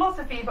his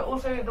philosophy, but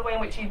also the way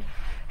in which he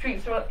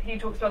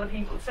talks to other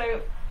people.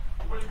 So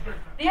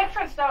the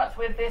extract starts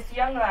with this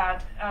young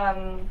lad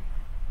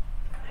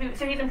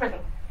so he's in prison.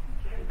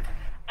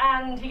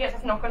 And he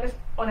gets a knock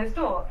on his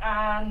door,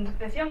 and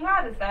this young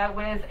lad is there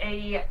with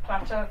a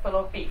platter full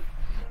of beef.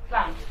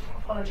 Lamb.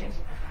 Apologies.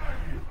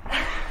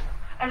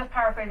 I'm just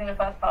paraphrasing the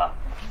first part.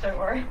 Don't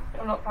worry,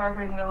 I'm not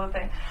paraphrasing the whole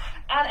thing.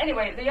 And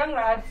anyway, the young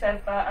lad says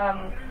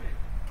that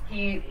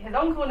his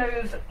uncle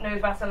knows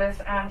Vassilis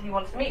and he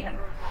wants to meet him.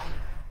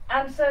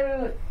 And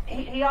so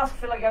he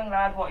asks the young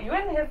lad, what are you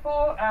in here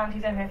for? And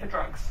he's in here for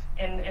drugs,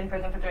 in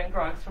prison for doing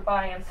drugs, for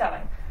buying and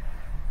selling.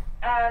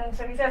 And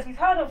so he says he's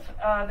heard of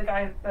the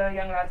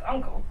young lad's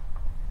uncle,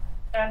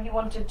 and he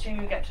wanted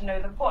to get to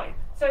know the boy.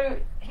 So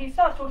he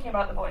starts talking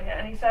about the boy here,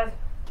 and he says,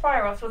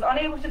 Spyros was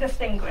unable to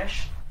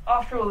distinguish,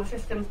 after all the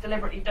systems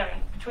deliberately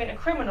don't, between a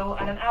criminal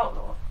and an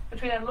outlaw,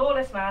 between a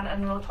lawless man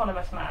and an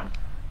autonomous man,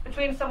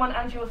 between someone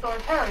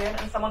anti-authoritarian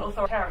and someone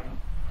authoritarian.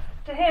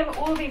 To him,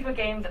 all these were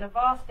games in a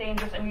vast,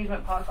 dangerous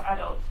amusement park for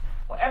adults,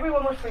 where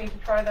everyone was free to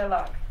try their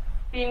luck,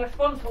 being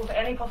responsible for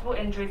any possible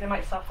injuries they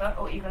might suffer,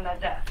 or even their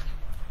death.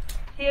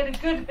 He had a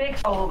good big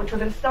soul, which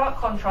was in stark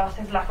contrast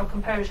to his lack of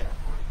composure.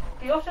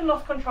 He often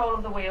lost control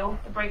of the wheel,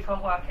 the brakes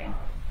weren't working.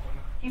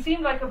 He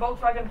seemed like a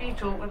Volkswagen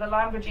Beetle with a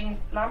Lamborghini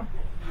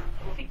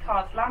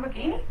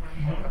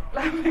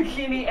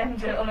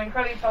engine on an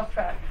incredibly tough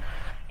track.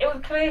 It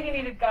was clear he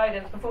needed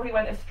guidance before he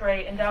went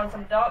astray and down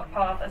some dark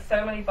path as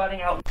so many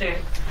budding out do,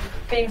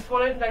 being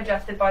swallowed and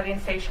digested by the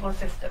insatiable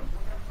system.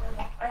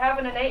 I have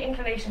an innate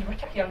inclination to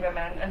protect younger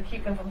men and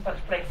keep them from such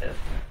places,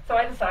 so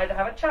I decided to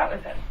have a chat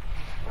with him.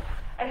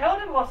 I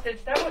held him hostage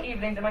several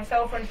evenings in my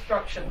cell for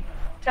instruction,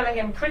 telling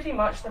him pretty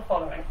much the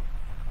following.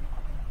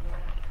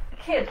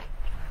 Kid,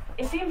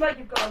 it seems like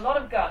you've got a lot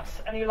of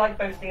guts and you like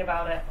boasting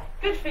about it.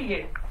 Good for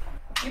you.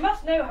 You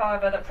must know,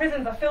 however, that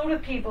prisons are filled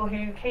with people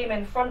who came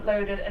in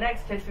front-loaded and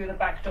exited through the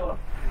back door.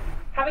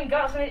 Having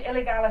guts and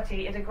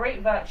illegality is a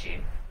great virtue,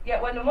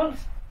 yet when the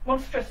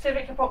monstrous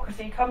civic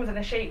hypocrisy comes in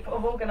the shape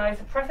of organised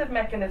oppressive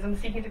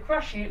mechanisms seeking to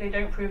crush you, they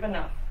don't prove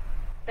enough.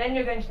 Then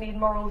you're going to need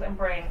morals and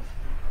brains.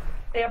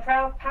 They are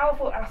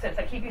powerful assets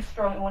that keep you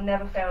strong and will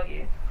never fail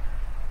you.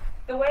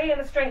 The way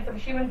and the strength of a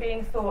human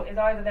being's thought is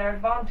either their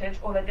advantage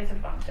or their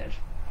disadvantage.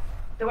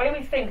 The way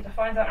we think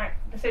defines our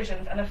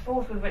decisions, and the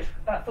force with which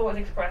that thought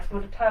is expressed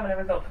will determine the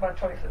results of our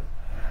choices.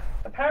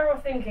 The power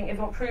of thinking is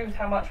what proves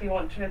how much we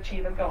want to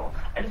achieve a goal.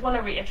 I just want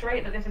to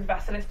reiterate that this is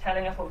Vassilis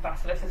telling us what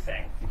Vassilis is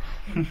saying.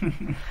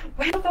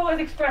 When your thought is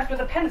expressed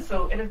with a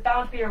pencil, it is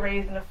bound to be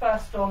erased in the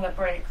first storm that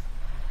breaks.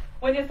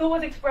 When your thought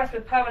is expressed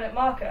with permanent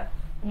marker,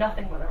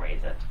 nothing will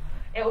erase it.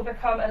 It will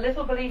become a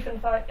little belief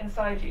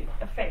inside you,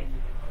 a faith.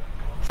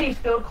 Beliefs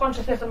build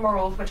consciousness and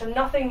morals, which are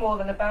nothing more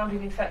than the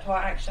boundaries we set to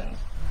our actions.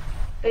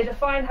 They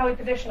define how we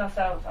position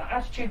ourselves, our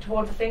attitude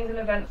towards the things and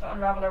events that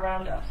unravel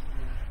around us.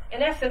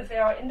 In essence, they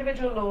are our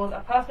individual laws,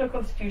 our personal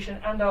constitution,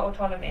 and our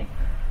autonomy.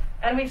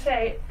 And we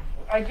say,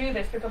 I do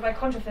this because my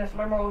consciousness and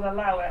my morals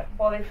allow it,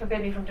 while they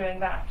forbid me from doing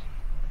that.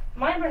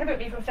 Mine prohibit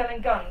me from selling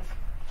guns,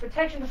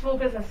 protection to small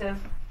businesses,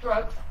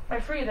 drugs, my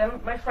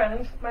freedom, my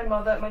friends, my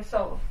mother, my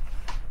soul.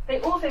 They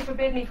also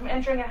forbid me from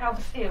entering a house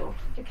to steal,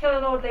 to kill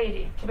an old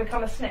lady, to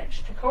become a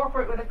snitch, to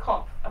cooperate with a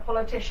cop, a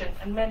politician,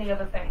 and many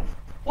other things.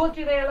 What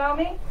do they allow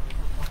me?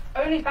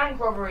 Only bank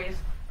robberies,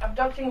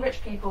 abducting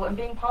rich people, and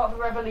being part of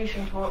a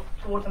revolution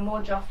towards a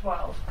more just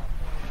world.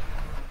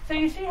 So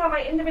you see how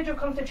my individual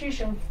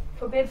constitution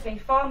forbids me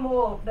far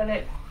more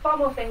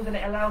things than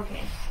it allows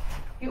me.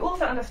 You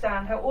also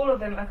understand how all of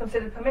them are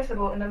considered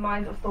permissible in the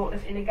minds of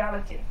thoughtless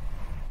illegality.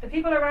 The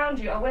people around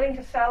you are willing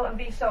to sell and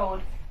be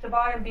sold, to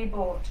buy and be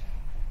bought.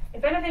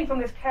 If anything from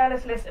this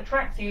careless list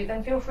attracts you,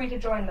 then feel free to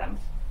join them.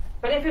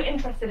 But if you're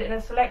interested in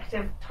a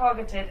selective,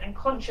 targeted, and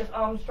conscious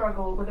armed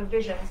struggle with a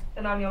vision,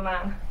 then I'm your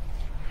man.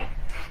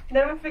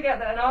 Never forget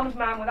that an armed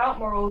man without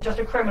morals is just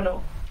a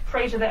criminal,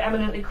 prey to their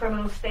eminently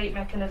criminal state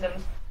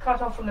mechanisms,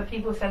 cut off from the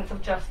people's sense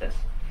of justice.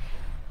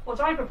 What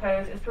I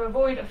propose is to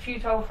avoid a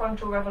futile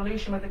frontal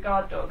revolution with the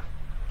guard dog.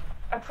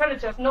 A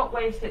predator does not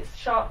waste its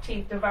sharp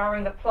teeth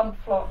devouring the plump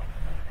flock.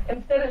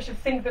 Instead, it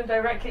should sink them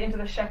directly into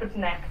the shepherd's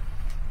neck.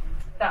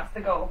 That's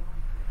the goal.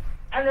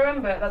 And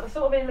remember that the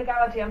sort of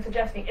illegality I'm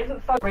suggesting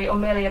isn't thuggery or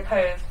merely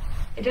opposed.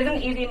 It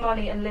isn't easy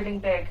money and living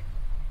big.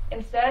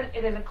 Instead,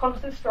 it is a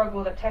constant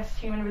struggle that tests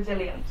human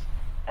resilience,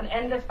 an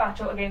endless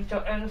battle against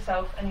your own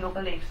self and your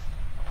beliefs.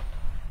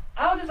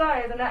 Our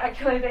desires and their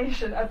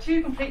actualization are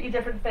two completely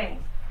different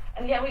things,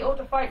 and yet we ought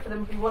to fight for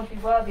them if we want to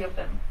be worthy of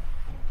them.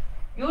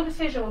 Your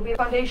decision will be the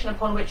foundation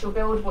upon which you'll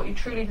build what you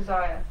truly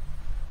desire.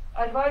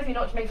 I advise you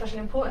not to make such an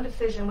important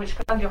decision which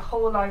can end your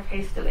whole life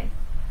hastily.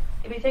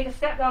 If you take a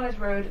step down this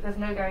road, there's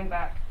no going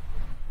back.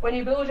 When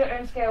you build your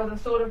own scales and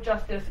sword of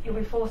justice, you'll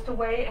be forced to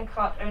weigh and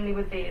cut only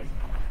with these,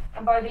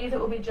 and by these it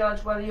will be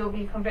judged whether you'll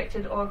be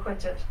convicted or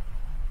acquitted.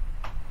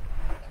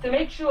 So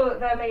make sure that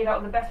they're made out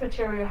of the best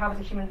material you have as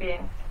a human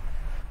being.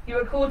 You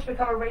are called to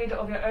become a raider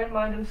of your own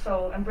mind and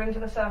soul and bring to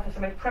the surface the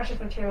most precious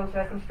materials for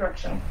their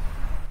construction.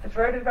 This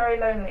road is very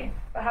lonely,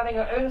 but having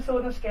your own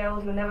sword and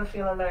scales, you'll never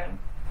feel alone.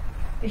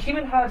 The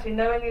human herd who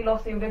knowingly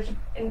lost the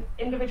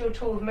individual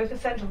tools most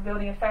essential for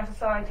building a fair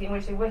society in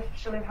which they wish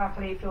to live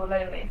happily feel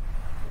lonely.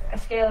 A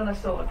scale and a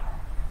sword.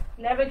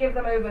 Never give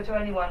them over to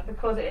anyone,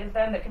 because it is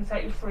them that can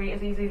set you free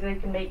as easily as they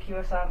can make you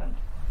a servant.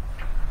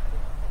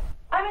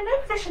 I'm in no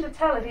position to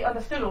tell if he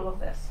understood all of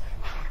this,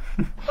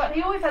 but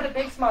he always had a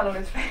big smile on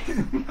his face.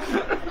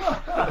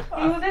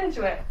 He was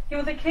into it. He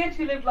was a kid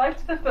who lived life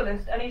to the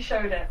fullest, and he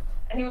showed it,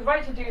 and he was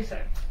right to do so.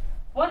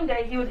 One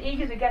day he was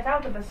eager to get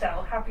out of the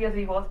cell, happy as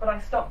he was, but I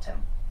stopped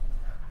him.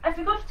 I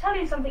forgot to tell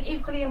you something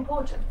equally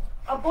important.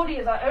 Our body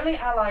is our only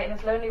ally in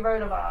this lonely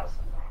road of ours.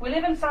 We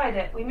live inside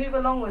it, we move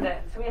along with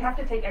it, so we have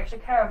to take extra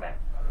care of it.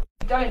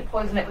 We don't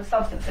poison it with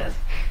substances.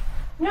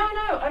 No,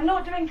 I'm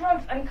not doing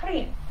drugs, I'm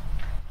clean.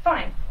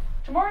 Fine.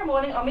 Tomorrow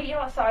morning I'll meet you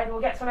outside and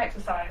we'll get some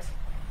exercise.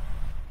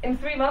 In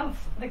 3 months,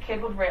 the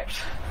kid was ripped.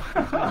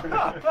 And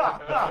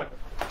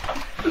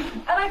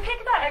I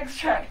picked that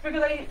extract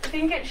because I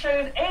think it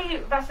shows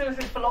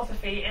Vassilis'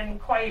 philosophy in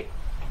quite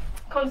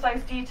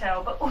concise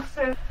detail, but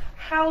also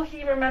how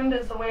he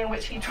remembers the way in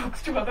which he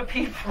talks to other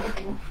people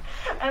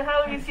and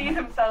how he sees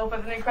himself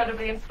as an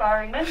incredibly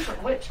inspiring mentor,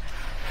 which,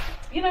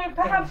 you know,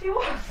 perhaps he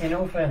was. In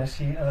all fairness,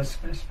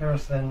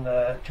 Spiros then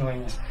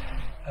joined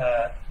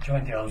the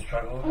armed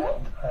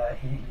struggle, and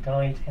he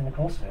died in the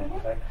course of it.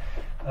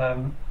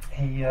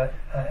 In fact,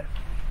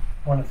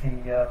 one of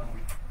the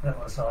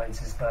little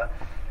asides is that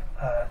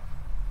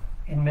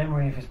in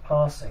memory of his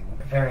passing,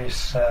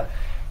 various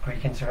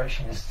Greek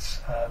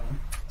insurrectionists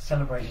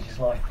celebrated his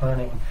life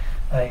burning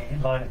a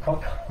line of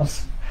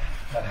cocktails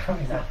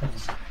in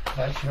Athens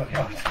shortly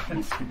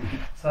afterwards.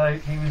 So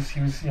he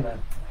was, you know,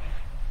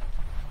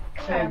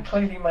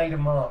 clearly made a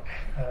mark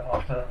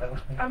after that little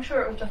speech. I'm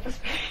sure it was just a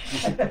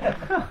speech.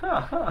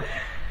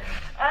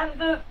 And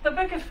the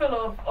book is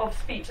full of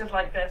speeches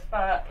like this,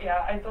 but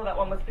yeah, I thought that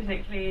one was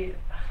particularly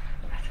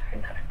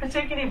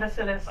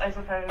Vassilis, I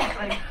suppose.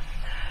 Like,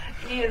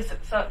 he is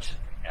such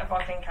a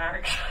fucking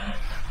character.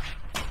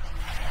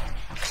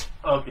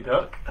 Okie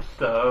doke.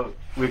 So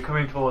we're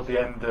coming towards the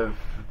end of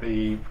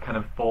the kind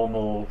of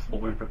formal what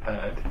we've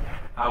prepared.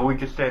 We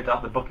just said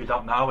that the book is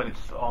out now and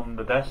it's on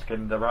the desk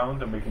and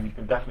around, and you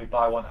can definitely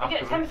buy one You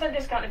afterwards. get 10%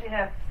 discount if you're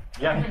here.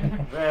 Yeah,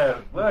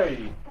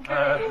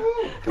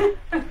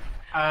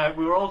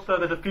 we were also,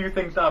 there's a few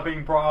things that are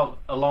being brought out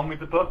along with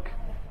the book.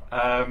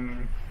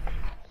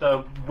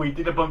 So we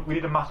did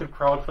a massive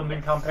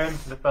crowdfunding campaign.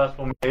 This is the first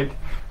one we did,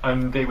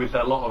 and it was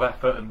a lot of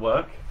effort and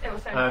work. It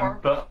was so far.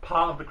 But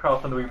part of the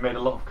crowdfunding, we made a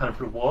lot of kind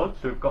of rewards.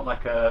 So we've got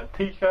like a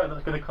T-shirt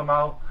that's going to come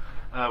out.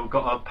 We've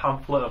got a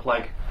pamphlet of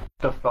like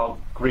stuff about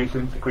Greek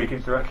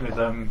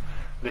insurrectionism,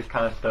 this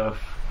kind of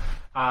stuff,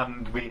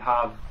 and we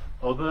have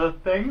other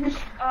things.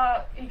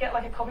 You get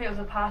like a copy of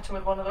Zapata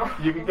with one of the.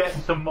 You can get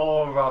some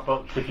more of our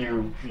books if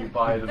you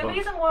buy the book. The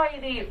reason why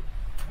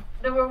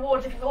the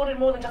rewards, if you've ordered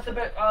more than just the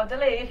book, are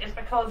delayed is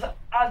because,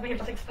 as we have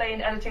just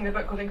explained, editing the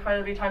book was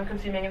incredibly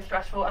time-consuming and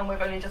stressful, and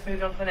we've only just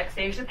moved on to the next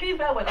stage, so please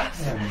bear with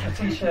us. Yeah, the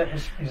T-shirt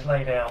is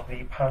laid out,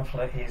 the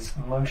pamphlet is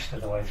most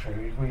of the way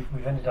through.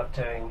 We've ended up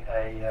doing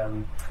a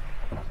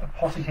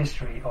potted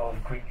history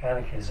of Greek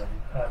anarchism,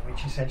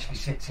 which essentially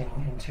sits in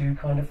two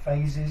kind of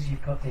phases.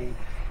 You've got the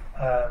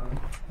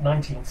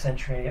 19th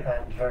century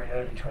and very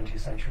early 20th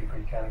century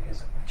Greek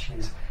anarchism, which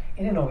is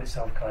in and of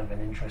itself kind of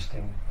an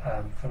interesting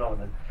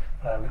phenomenon.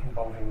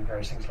 Involving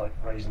various things like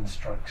raisin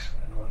strikes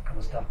and all that kind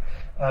of stuff.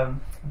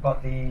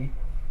 But the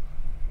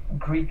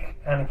Greek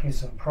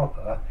anarchism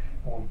proper,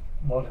 or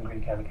modern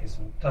Greek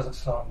anarchism, doesn't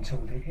start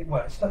until it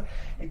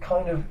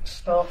kind of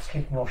starts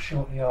kicking off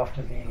shortly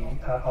after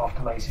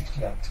after May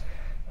 '68,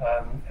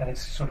 and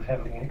it's sort of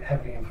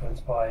heavily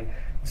influenced by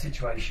the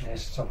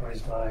Situationists,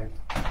 Operaismo,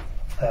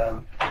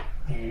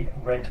 the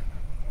Red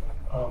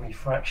Army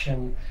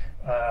faction,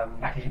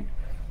 the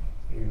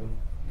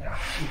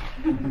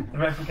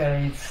Red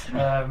Brigades,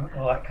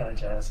 all that kind of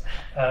jazz.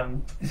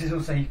 This is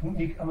also, I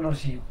mean,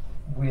 obviously,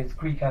 with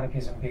Greek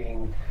anarchism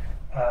being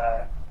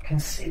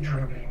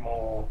considerably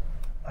more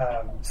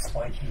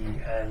spiky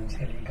and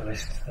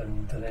illegalist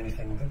than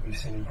anything that we've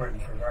seen in Britain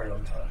for a very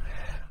long time,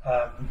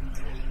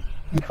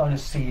 you kind of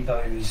see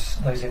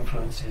those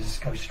influences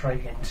go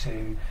straight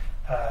into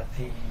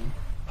the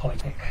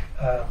Polytechnic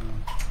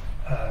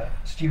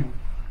student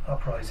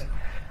uprising,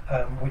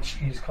 which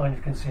is kind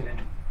of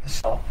considered the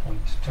start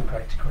point to a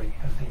great degree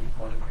of the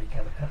modern Greek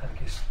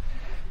anarchist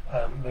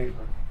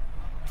movement.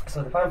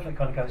 So the pamphlet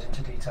kind of goes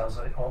into details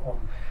on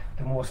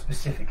the more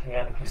specifically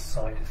anarchist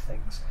side of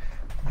things.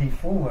 The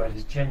foreword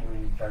is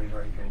genuinely very,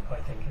 very good. I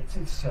think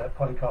it's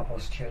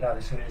Polycarpos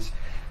Chiodalis, who is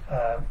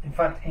in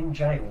fact in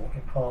jail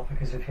in part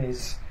because of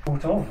his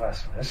thought of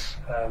Vassilis,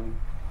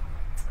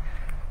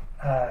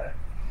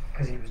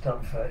 because he was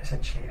done for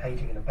essentially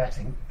aiding and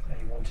abetting a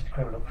wanted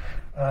criminal.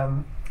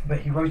 But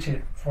he wrote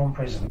it from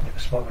prison. It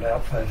was smuggled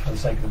out for the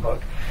sake of the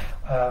book.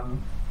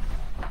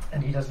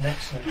 And he does an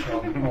excellent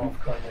job of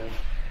kind of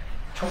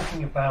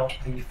talking about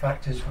the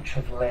factors which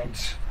have led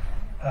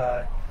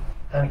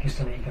anarchist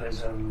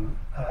illegalism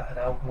and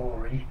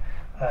outlawry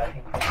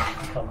in Britain to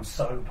become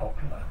so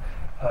popular.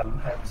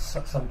 And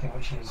something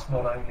which is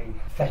not only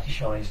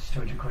fetishised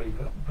to a degree,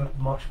 but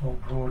much more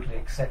broadly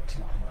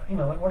accepted. You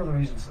know, like one of the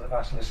reasons that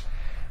Vassilis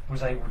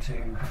was able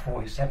to,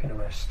 before his second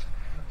arrest,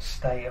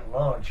 stay at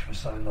large for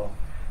so long,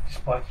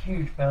 despite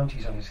huge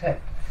bounties on his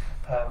head,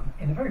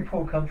 in a very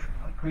poor country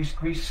like Greece.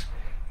 Greece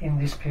in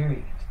this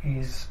period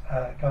is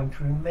going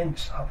through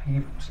immense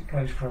upheavals. It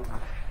goes from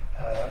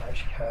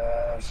actually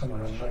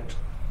somewhere on note.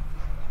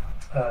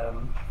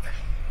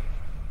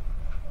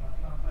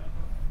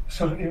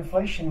 Sort of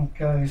inflation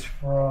goes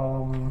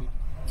from,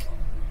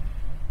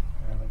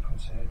 where have I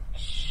put it?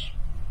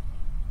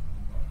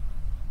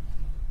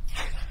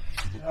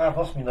 I've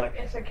lost my note.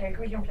 It's okay,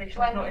 Greek inflation is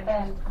not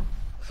interesting.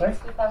 Sorry?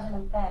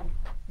 2010.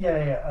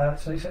 Yeah.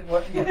 So you said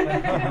what? Yeah.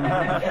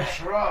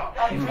 That's right.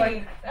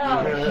 Okay.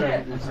 Oh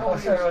shit. Oh,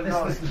 sorry,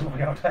 this is what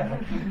we are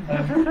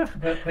doing.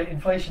 But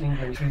inflation in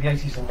Greece through the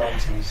 80s and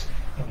 90s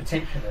in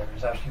particular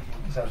is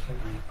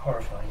absolutely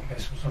horrifying. It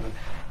goes from sort of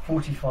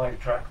 45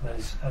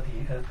 drachmas at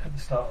the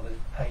start of the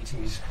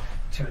 80s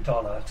to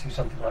 $1 to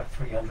something like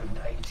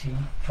 380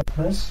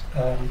 drachmas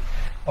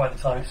by the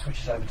time it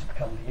switches over to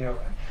become the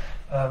euro.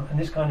 And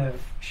this kind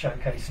of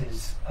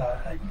showcases,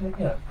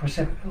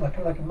 like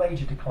a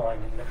major decline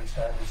in living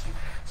standards and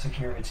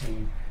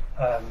security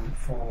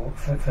for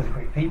the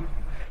Greek people.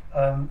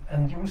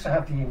 And you also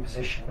have the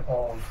imposition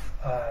of,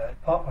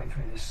 partway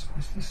through this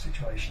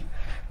situation,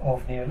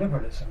 of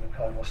neoliberalism and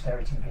kind of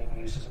austerity being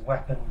used as a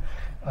weapon,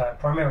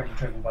 primarily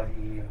driven by the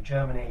EU and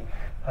Germany,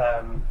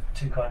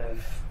 to kind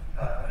of,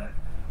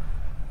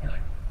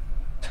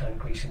 turn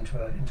Greece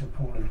into a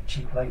pool of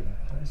cheap labour,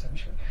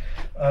 essentially.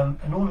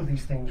 And all of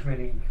these things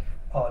really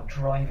are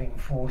driving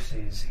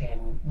forces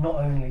in not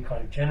only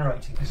kind of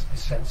generating this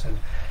sense of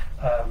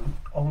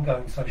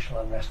ongoing social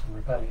unrest and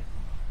rebellion,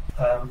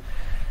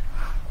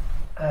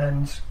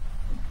 and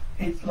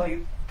it's like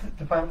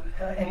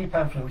any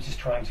pamphlet which is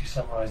trying to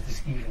summarise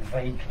this even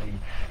vaguely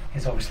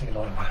is obviously a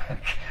lot of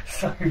work.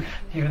 So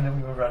given that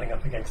we were running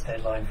up against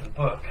deadline for the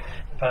book,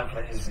 the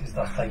pamphlet is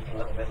thus taking a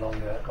little bit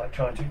longer, like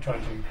trying to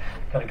kind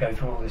of go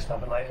through all this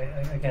stuff, and like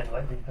again,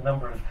 like the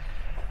number of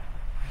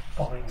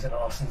bombings and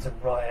arsons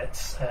and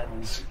riots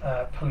and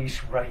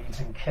police raids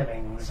and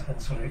killings,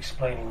 and sort of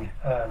explaining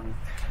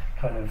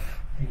kind of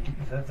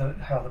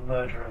how the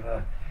murder of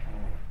a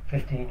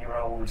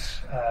 15-year-old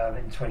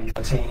in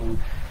 2013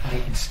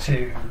 leads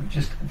to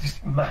just this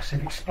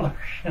massive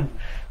explosion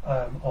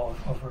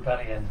of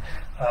rebellion,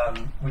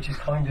 which is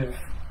kind of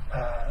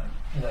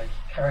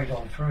carried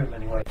on through in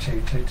many ways to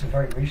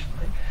very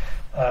recently,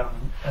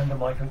 and the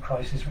migrant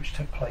crisis which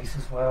took place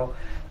as well.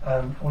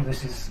 All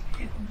this is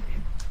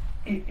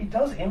it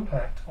does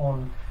impact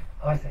on,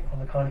 I think, on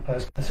the kind of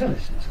person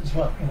Vassilis is as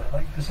well.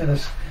 Like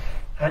Vassilis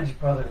and his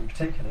brother in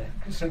particular,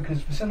 because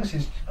Vassilis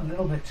is a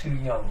little bit too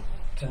young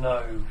to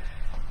know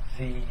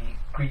the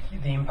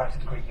impact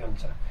of the Greek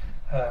junta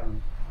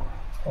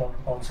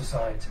on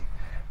society.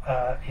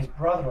 His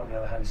brother, on the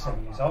other hand, is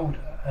 7 years older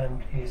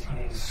and is in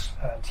his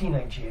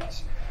teenage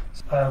years.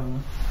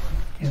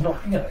 Is not,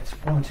 it's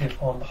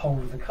formative on the whole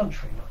of the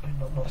country,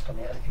 not just on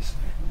the anarchist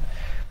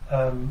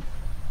movement.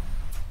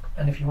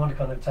 And if you want to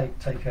kind of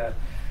take a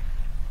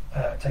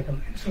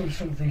sort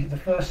of the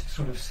first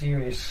sort of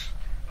serious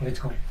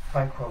political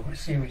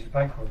series of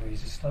bank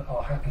robberies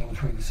are happening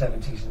through the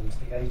 70s and into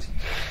the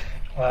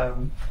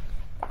 80s.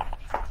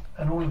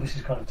 And all of this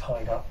is kind of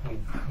tied up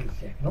with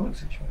the economic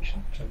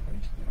situation,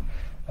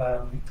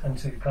 and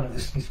to kind of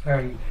this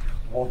very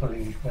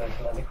wobbly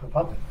Hellenic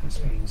republic that's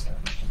being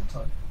established at the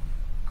time.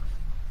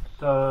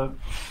 So,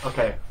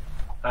 okay.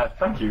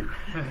 Thank you.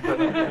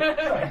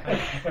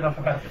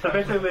 So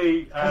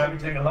basically, we're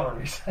doing a lot of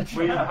research.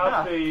 we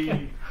have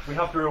the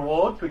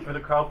rewards, which are the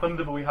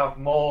crowdfunder, but we have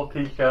more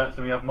T-shirts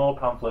and we have more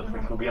pamphlets,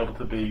 which will be able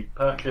to be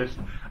purchased,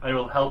 and it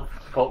will help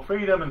support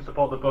freedom and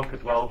support the book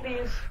as well.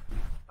 Yes, please.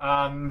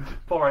 And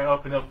before I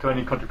open up to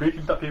any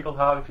contributions that people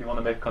have, if you want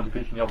to make a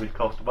contribution, you're always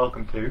cost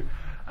welcome to.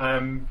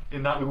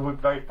 In that we were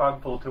very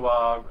thankful to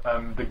our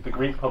the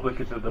Greek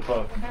publishers of the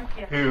book,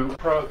 Yes. who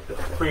approached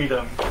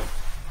freedom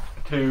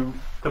to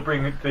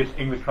bring this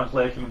English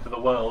translation into the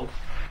world,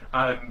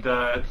 and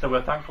so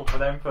we're thankful for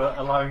them for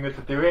allowing us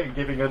to do it and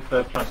giving us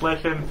the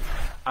translation,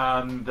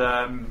 and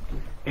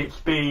it's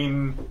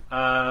been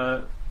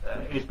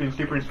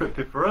super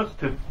instructive for us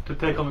to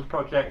take on this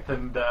project,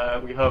 and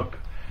we hope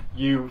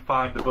you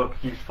find the book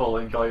useful,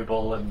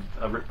 enjoyable, and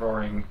a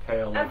rip-roaring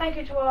tale. And thank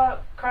you to our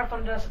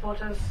crowdfunder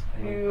supporters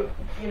who,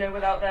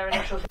 without their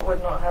initial support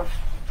would not have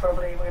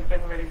we've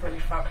been really, really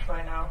fucked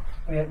by now.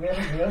 We had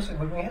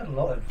a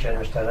lot of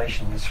generous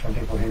donations from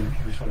people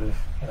who sort of,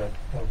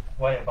 were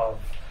way above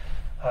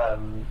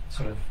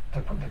sort of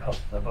the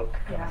cost of the book.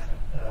 Yeah.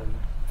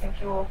 Thank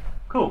you all.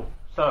 Cool.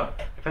 So,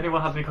 if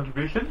anyone has any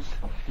contributions,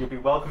 you'll be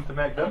welcome to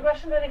make them. Any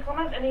questions, any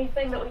comments,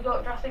 anything that we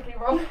got drastically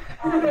wrong?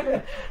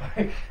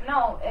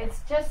 No,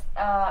 it's just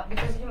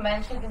because you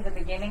mentioned in the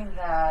beginning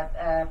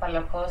that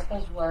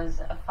Palaiokostas was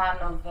a fan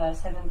of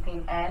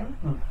 17N.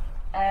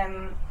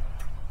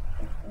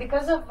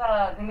 Because of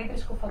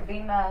Dimitris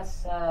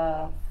Koufodina's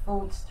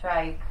food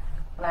strike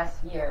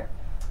last year,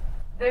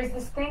 there's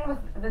this thing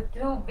with the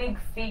two big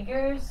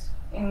figures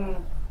in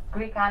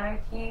Greek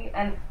anarchy,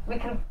 and we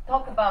can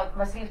talk about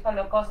Vassilis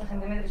Palaiokostas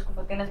and Dimitris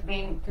Koufodinas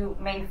being two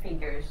main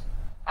figures,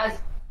 as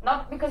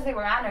not because they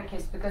were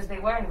anarchists, because they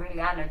weren't really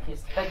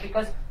anarchists, but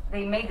because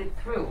they made it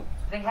through.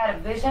 They had a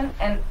vision,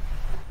 and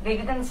they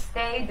didn't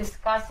stay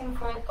discussing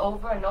for it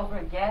over and over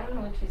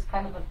again, which is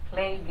kind of a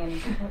plague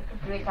in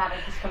Greek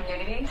anarchist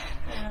community.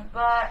 Yeah.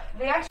 But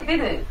they actually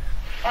did it.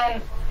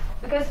 And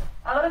because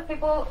a lot of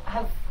people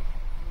have,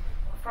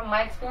 from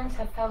my experience,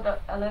 have felt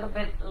a little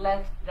bit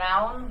let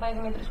down by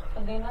Dimitris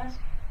Kofodinas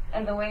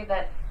and the way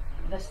that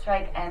the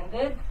strike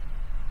ended,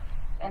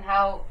 and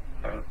how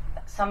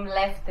some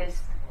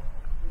leftist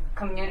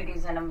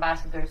communities and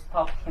ambassadors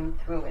talked him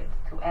through it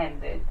to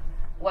end it,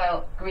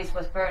 while Greece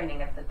was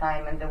burning at the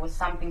time, and there was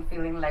something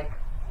feeling like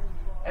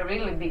a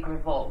really big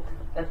revolt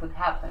that would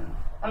happen.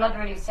 I'm not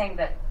really saying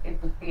that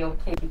it would be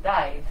okay if he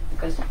died,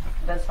 because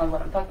that's not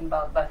what I'm talking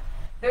about, but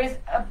there is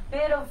a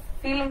bit of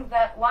feeling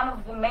that one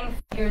of the main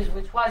figures,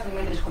 which was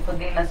Dimitris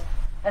Kofodinas,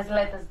 has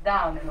let us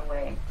down in a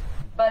way.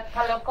 But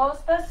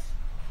Palaiokostas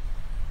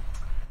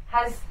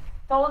has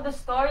told the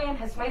story and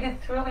has made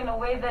it through in a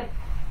way that,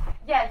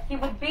 yeah, he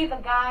would be the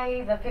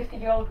guy, the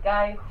 50-year-old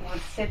guy who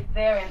would sit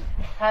there and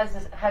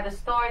had a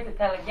story to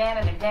tell again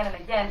and again and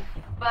again.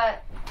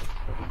 But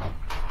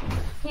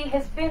he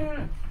has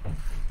been,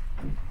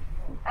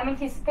 I mean,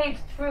 he stayed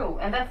through,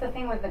 and that's the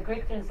thing with the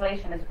Greek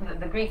translation,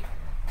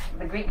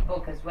 the Greek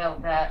book as well,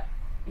 that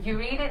you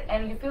read it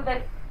and you feel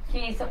that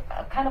he's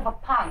a kind of a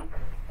punk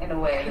in a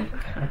way.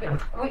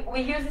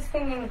 we use this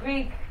thing in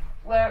Greek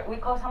where we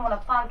call someone a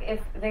punk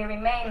if they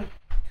remain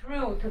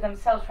true to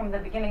themselves from the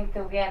beginning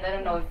till the end. I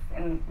don't know if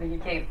in the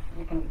UK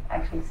you can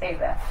actually say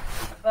that,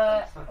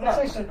 but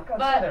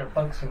there are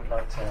punks who would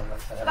like to have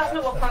that's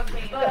not what punk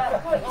means.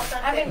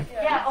 I mean,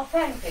 yeah,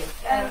 authentic.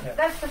 And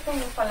that's the thing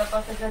with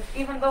Palaiokostas, that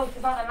even though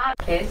he's not an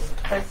anarchist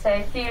per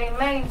se, he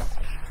remains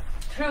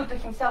true to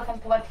himself and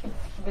to what he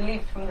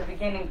believed from the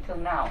beginning till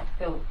now,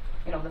 till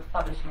the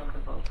publishing of the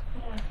book.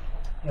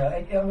 Yeah,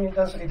 I mean, it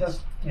does.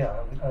 Yeah,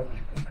 I would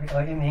agree.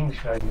 Like in the English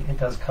version, it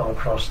does come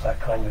across that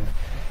kind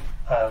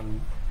of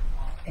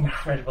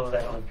incredible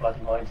level of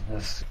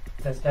bloody-mindedness.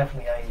 There's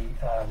definitely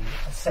a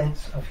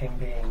sense of him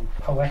being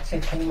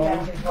poetic and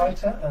minded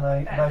writer, and I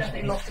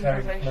imagine he's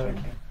very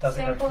fluently does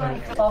it. Simple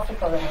and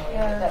philosophical in a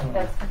way.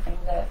 That's the thing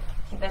that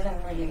he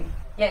doesn't really.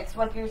 Yeah, it's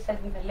what you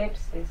said with the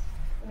ellipsis.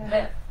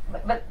 But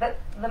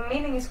the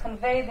meaning is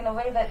conveyed in a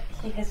way that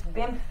he has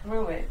been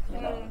through it.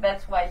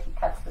 That's why he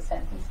cuts the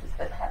sentences.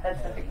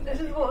 That's the big. This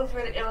is what was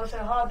really so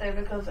hard though,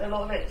 because a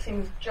lot of it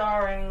seems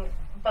jarring,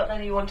 but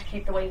then you want to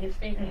keep the way he's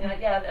speaking. Like,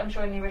 yeah, I'm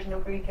sure in the original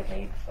Greek it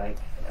makes like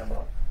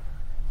what.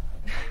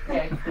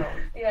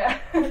 Yeah.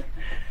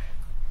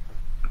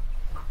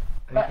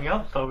 Anything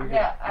else?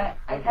 I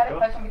had a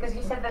question, because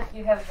you said that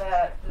you have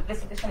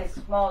this edition is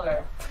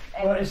smaller.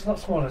 Well, it's not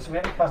smaller, so we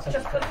have a cut.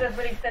 Just because there's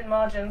really thin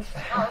margins.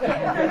 Oh, okay.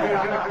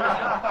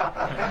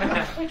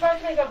 We try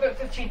to make our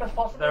books as cheap as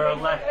possible. There are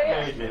less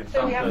pages.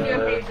 So we have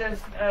fewer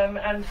pages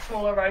and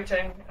smaller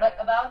writing. But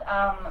about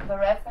the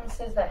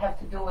references that have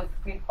to do with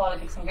Greek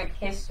politics and Greek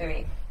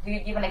history, do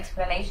you give an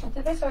explanation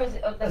to this, or is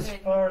it? Or does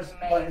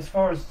as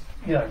far as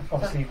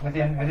obviously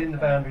within the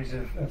boundaries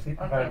of the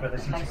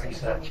availability to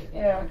research it.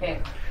 Yeah. Okay.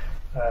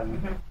 But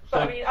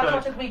I mean, as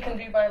much as we can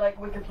do by like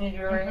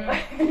Wikipedia.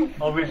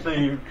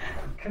 Obviously,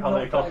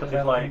 Palaiokostas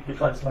is like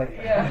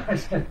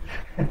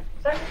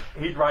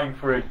he's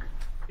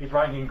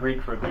writing in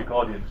Greek for a Greek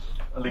audience,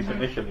 at least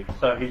initially.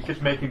 So he's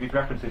just making these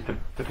references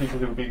to people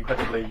who would be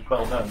incredibly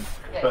well known,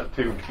 but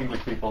to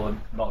English people and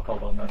not at all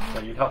well known. So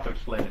you'd have to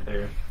explain it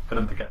there for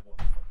them to get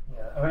one.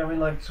 Yeah, I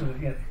mean, like sort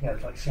of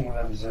like senior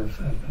members of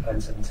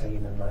N17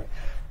 and like.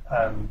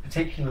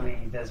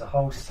 Particularly, there's a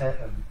whole set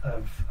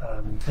of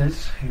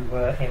ministers who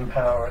were in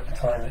power at the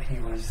time that he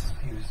was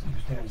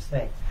doing his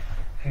thing,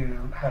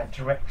 who had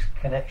direct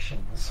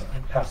connections,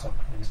 PASOK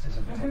ministers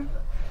in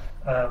particular,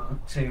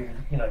 to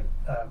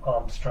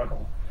armed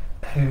struggle.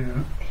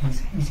 Who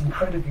he's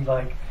incredibly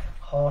like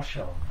harsh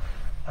on.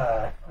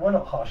 Well,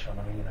 not harsh on.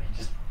 I mean, he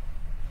just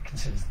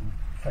considers them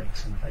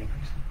fakes and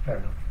fakeries. Fair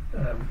enough.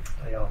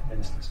 They are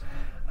ministers.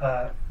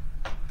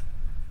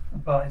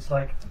 But it's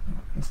like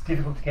it's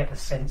difficult to get a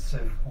sense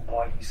of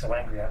why he's so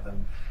angry at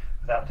them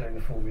without doing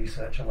the full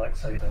research. And like,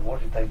 so what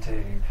did they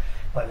do?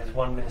 Like, there's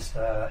one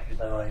minister whose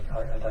name I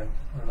don't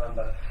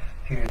remember,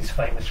 who is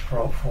famous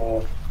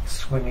for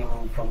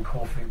swimming from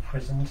Corfu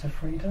prison to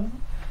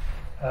freedom.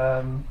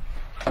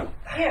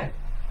 Yeah.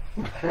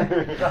 All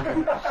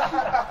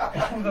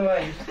the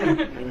way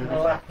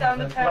down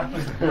the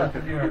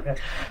Thames. Europe.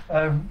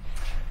 Yeah.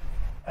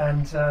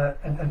 And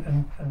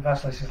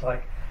Vassilis is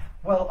like,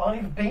 well,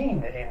 I've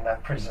been in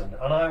that prison,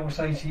 and I will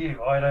say to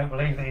you, I don't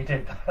believe that he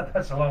did that.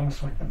 That's a long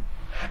swim.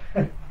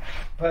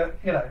 But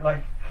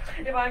like,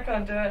 if I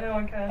can't do it, no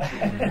one can.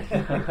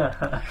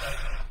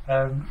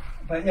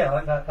 But yeah,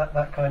 like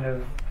that kind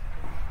of.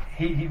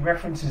 He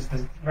references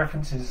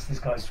this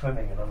guy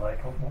swimming, and I'm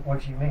like, what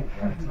do you mean?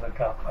 I have to look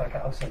up. Okay,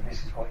 I'll say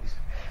this is what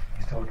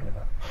he's talking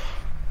about.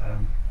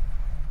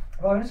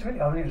 Well, it was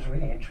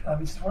really interesting. I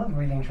mean, it's one of the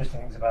really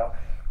interesting things about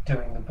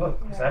doing the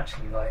book was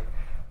actually like.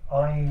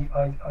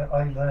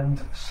 I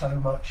learned so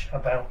much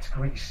about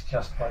Greece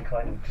just by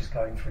kind of just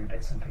going through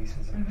bits and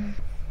pieces. And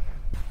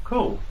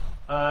Cool.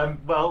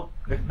 Well,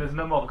 if there's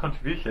no more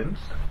contributions,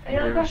 Any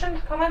other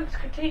questions, comments,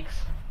 critiques?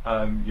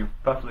 You're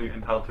perfectly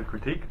entitled to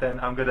critique. Then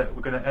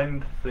we're gonna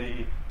end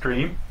the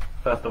stream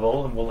first of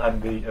all, and we'll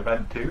end the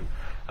event too.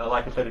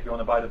 Like I said, if you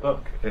want to buy the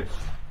book, it's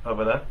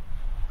over there.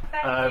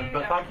 Thank you.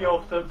 But thank you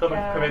all so much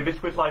for coming.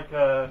 This was like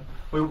it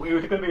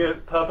was going to be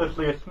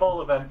purposely a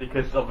small event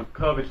because of the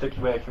COVID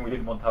situation. We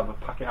didn't want to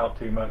pack it out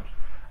too much.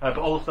 But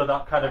also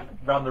that kind of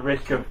ran the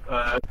risk of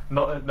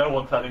no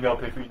one turning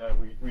up if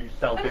we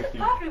sell 50.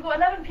 We've got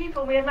 11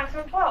 people, we have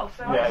maximum 12,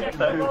 so Yeah,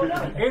 so well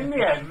done. in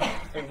the end,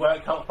 it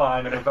worked out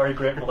fine, and we're very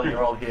grateful that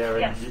you're all here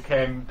and you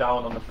came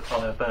down on a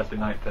Thursday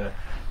night to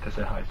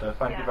say hi. So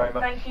thank you very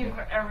much. Thank you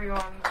for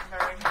everyone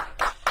very much.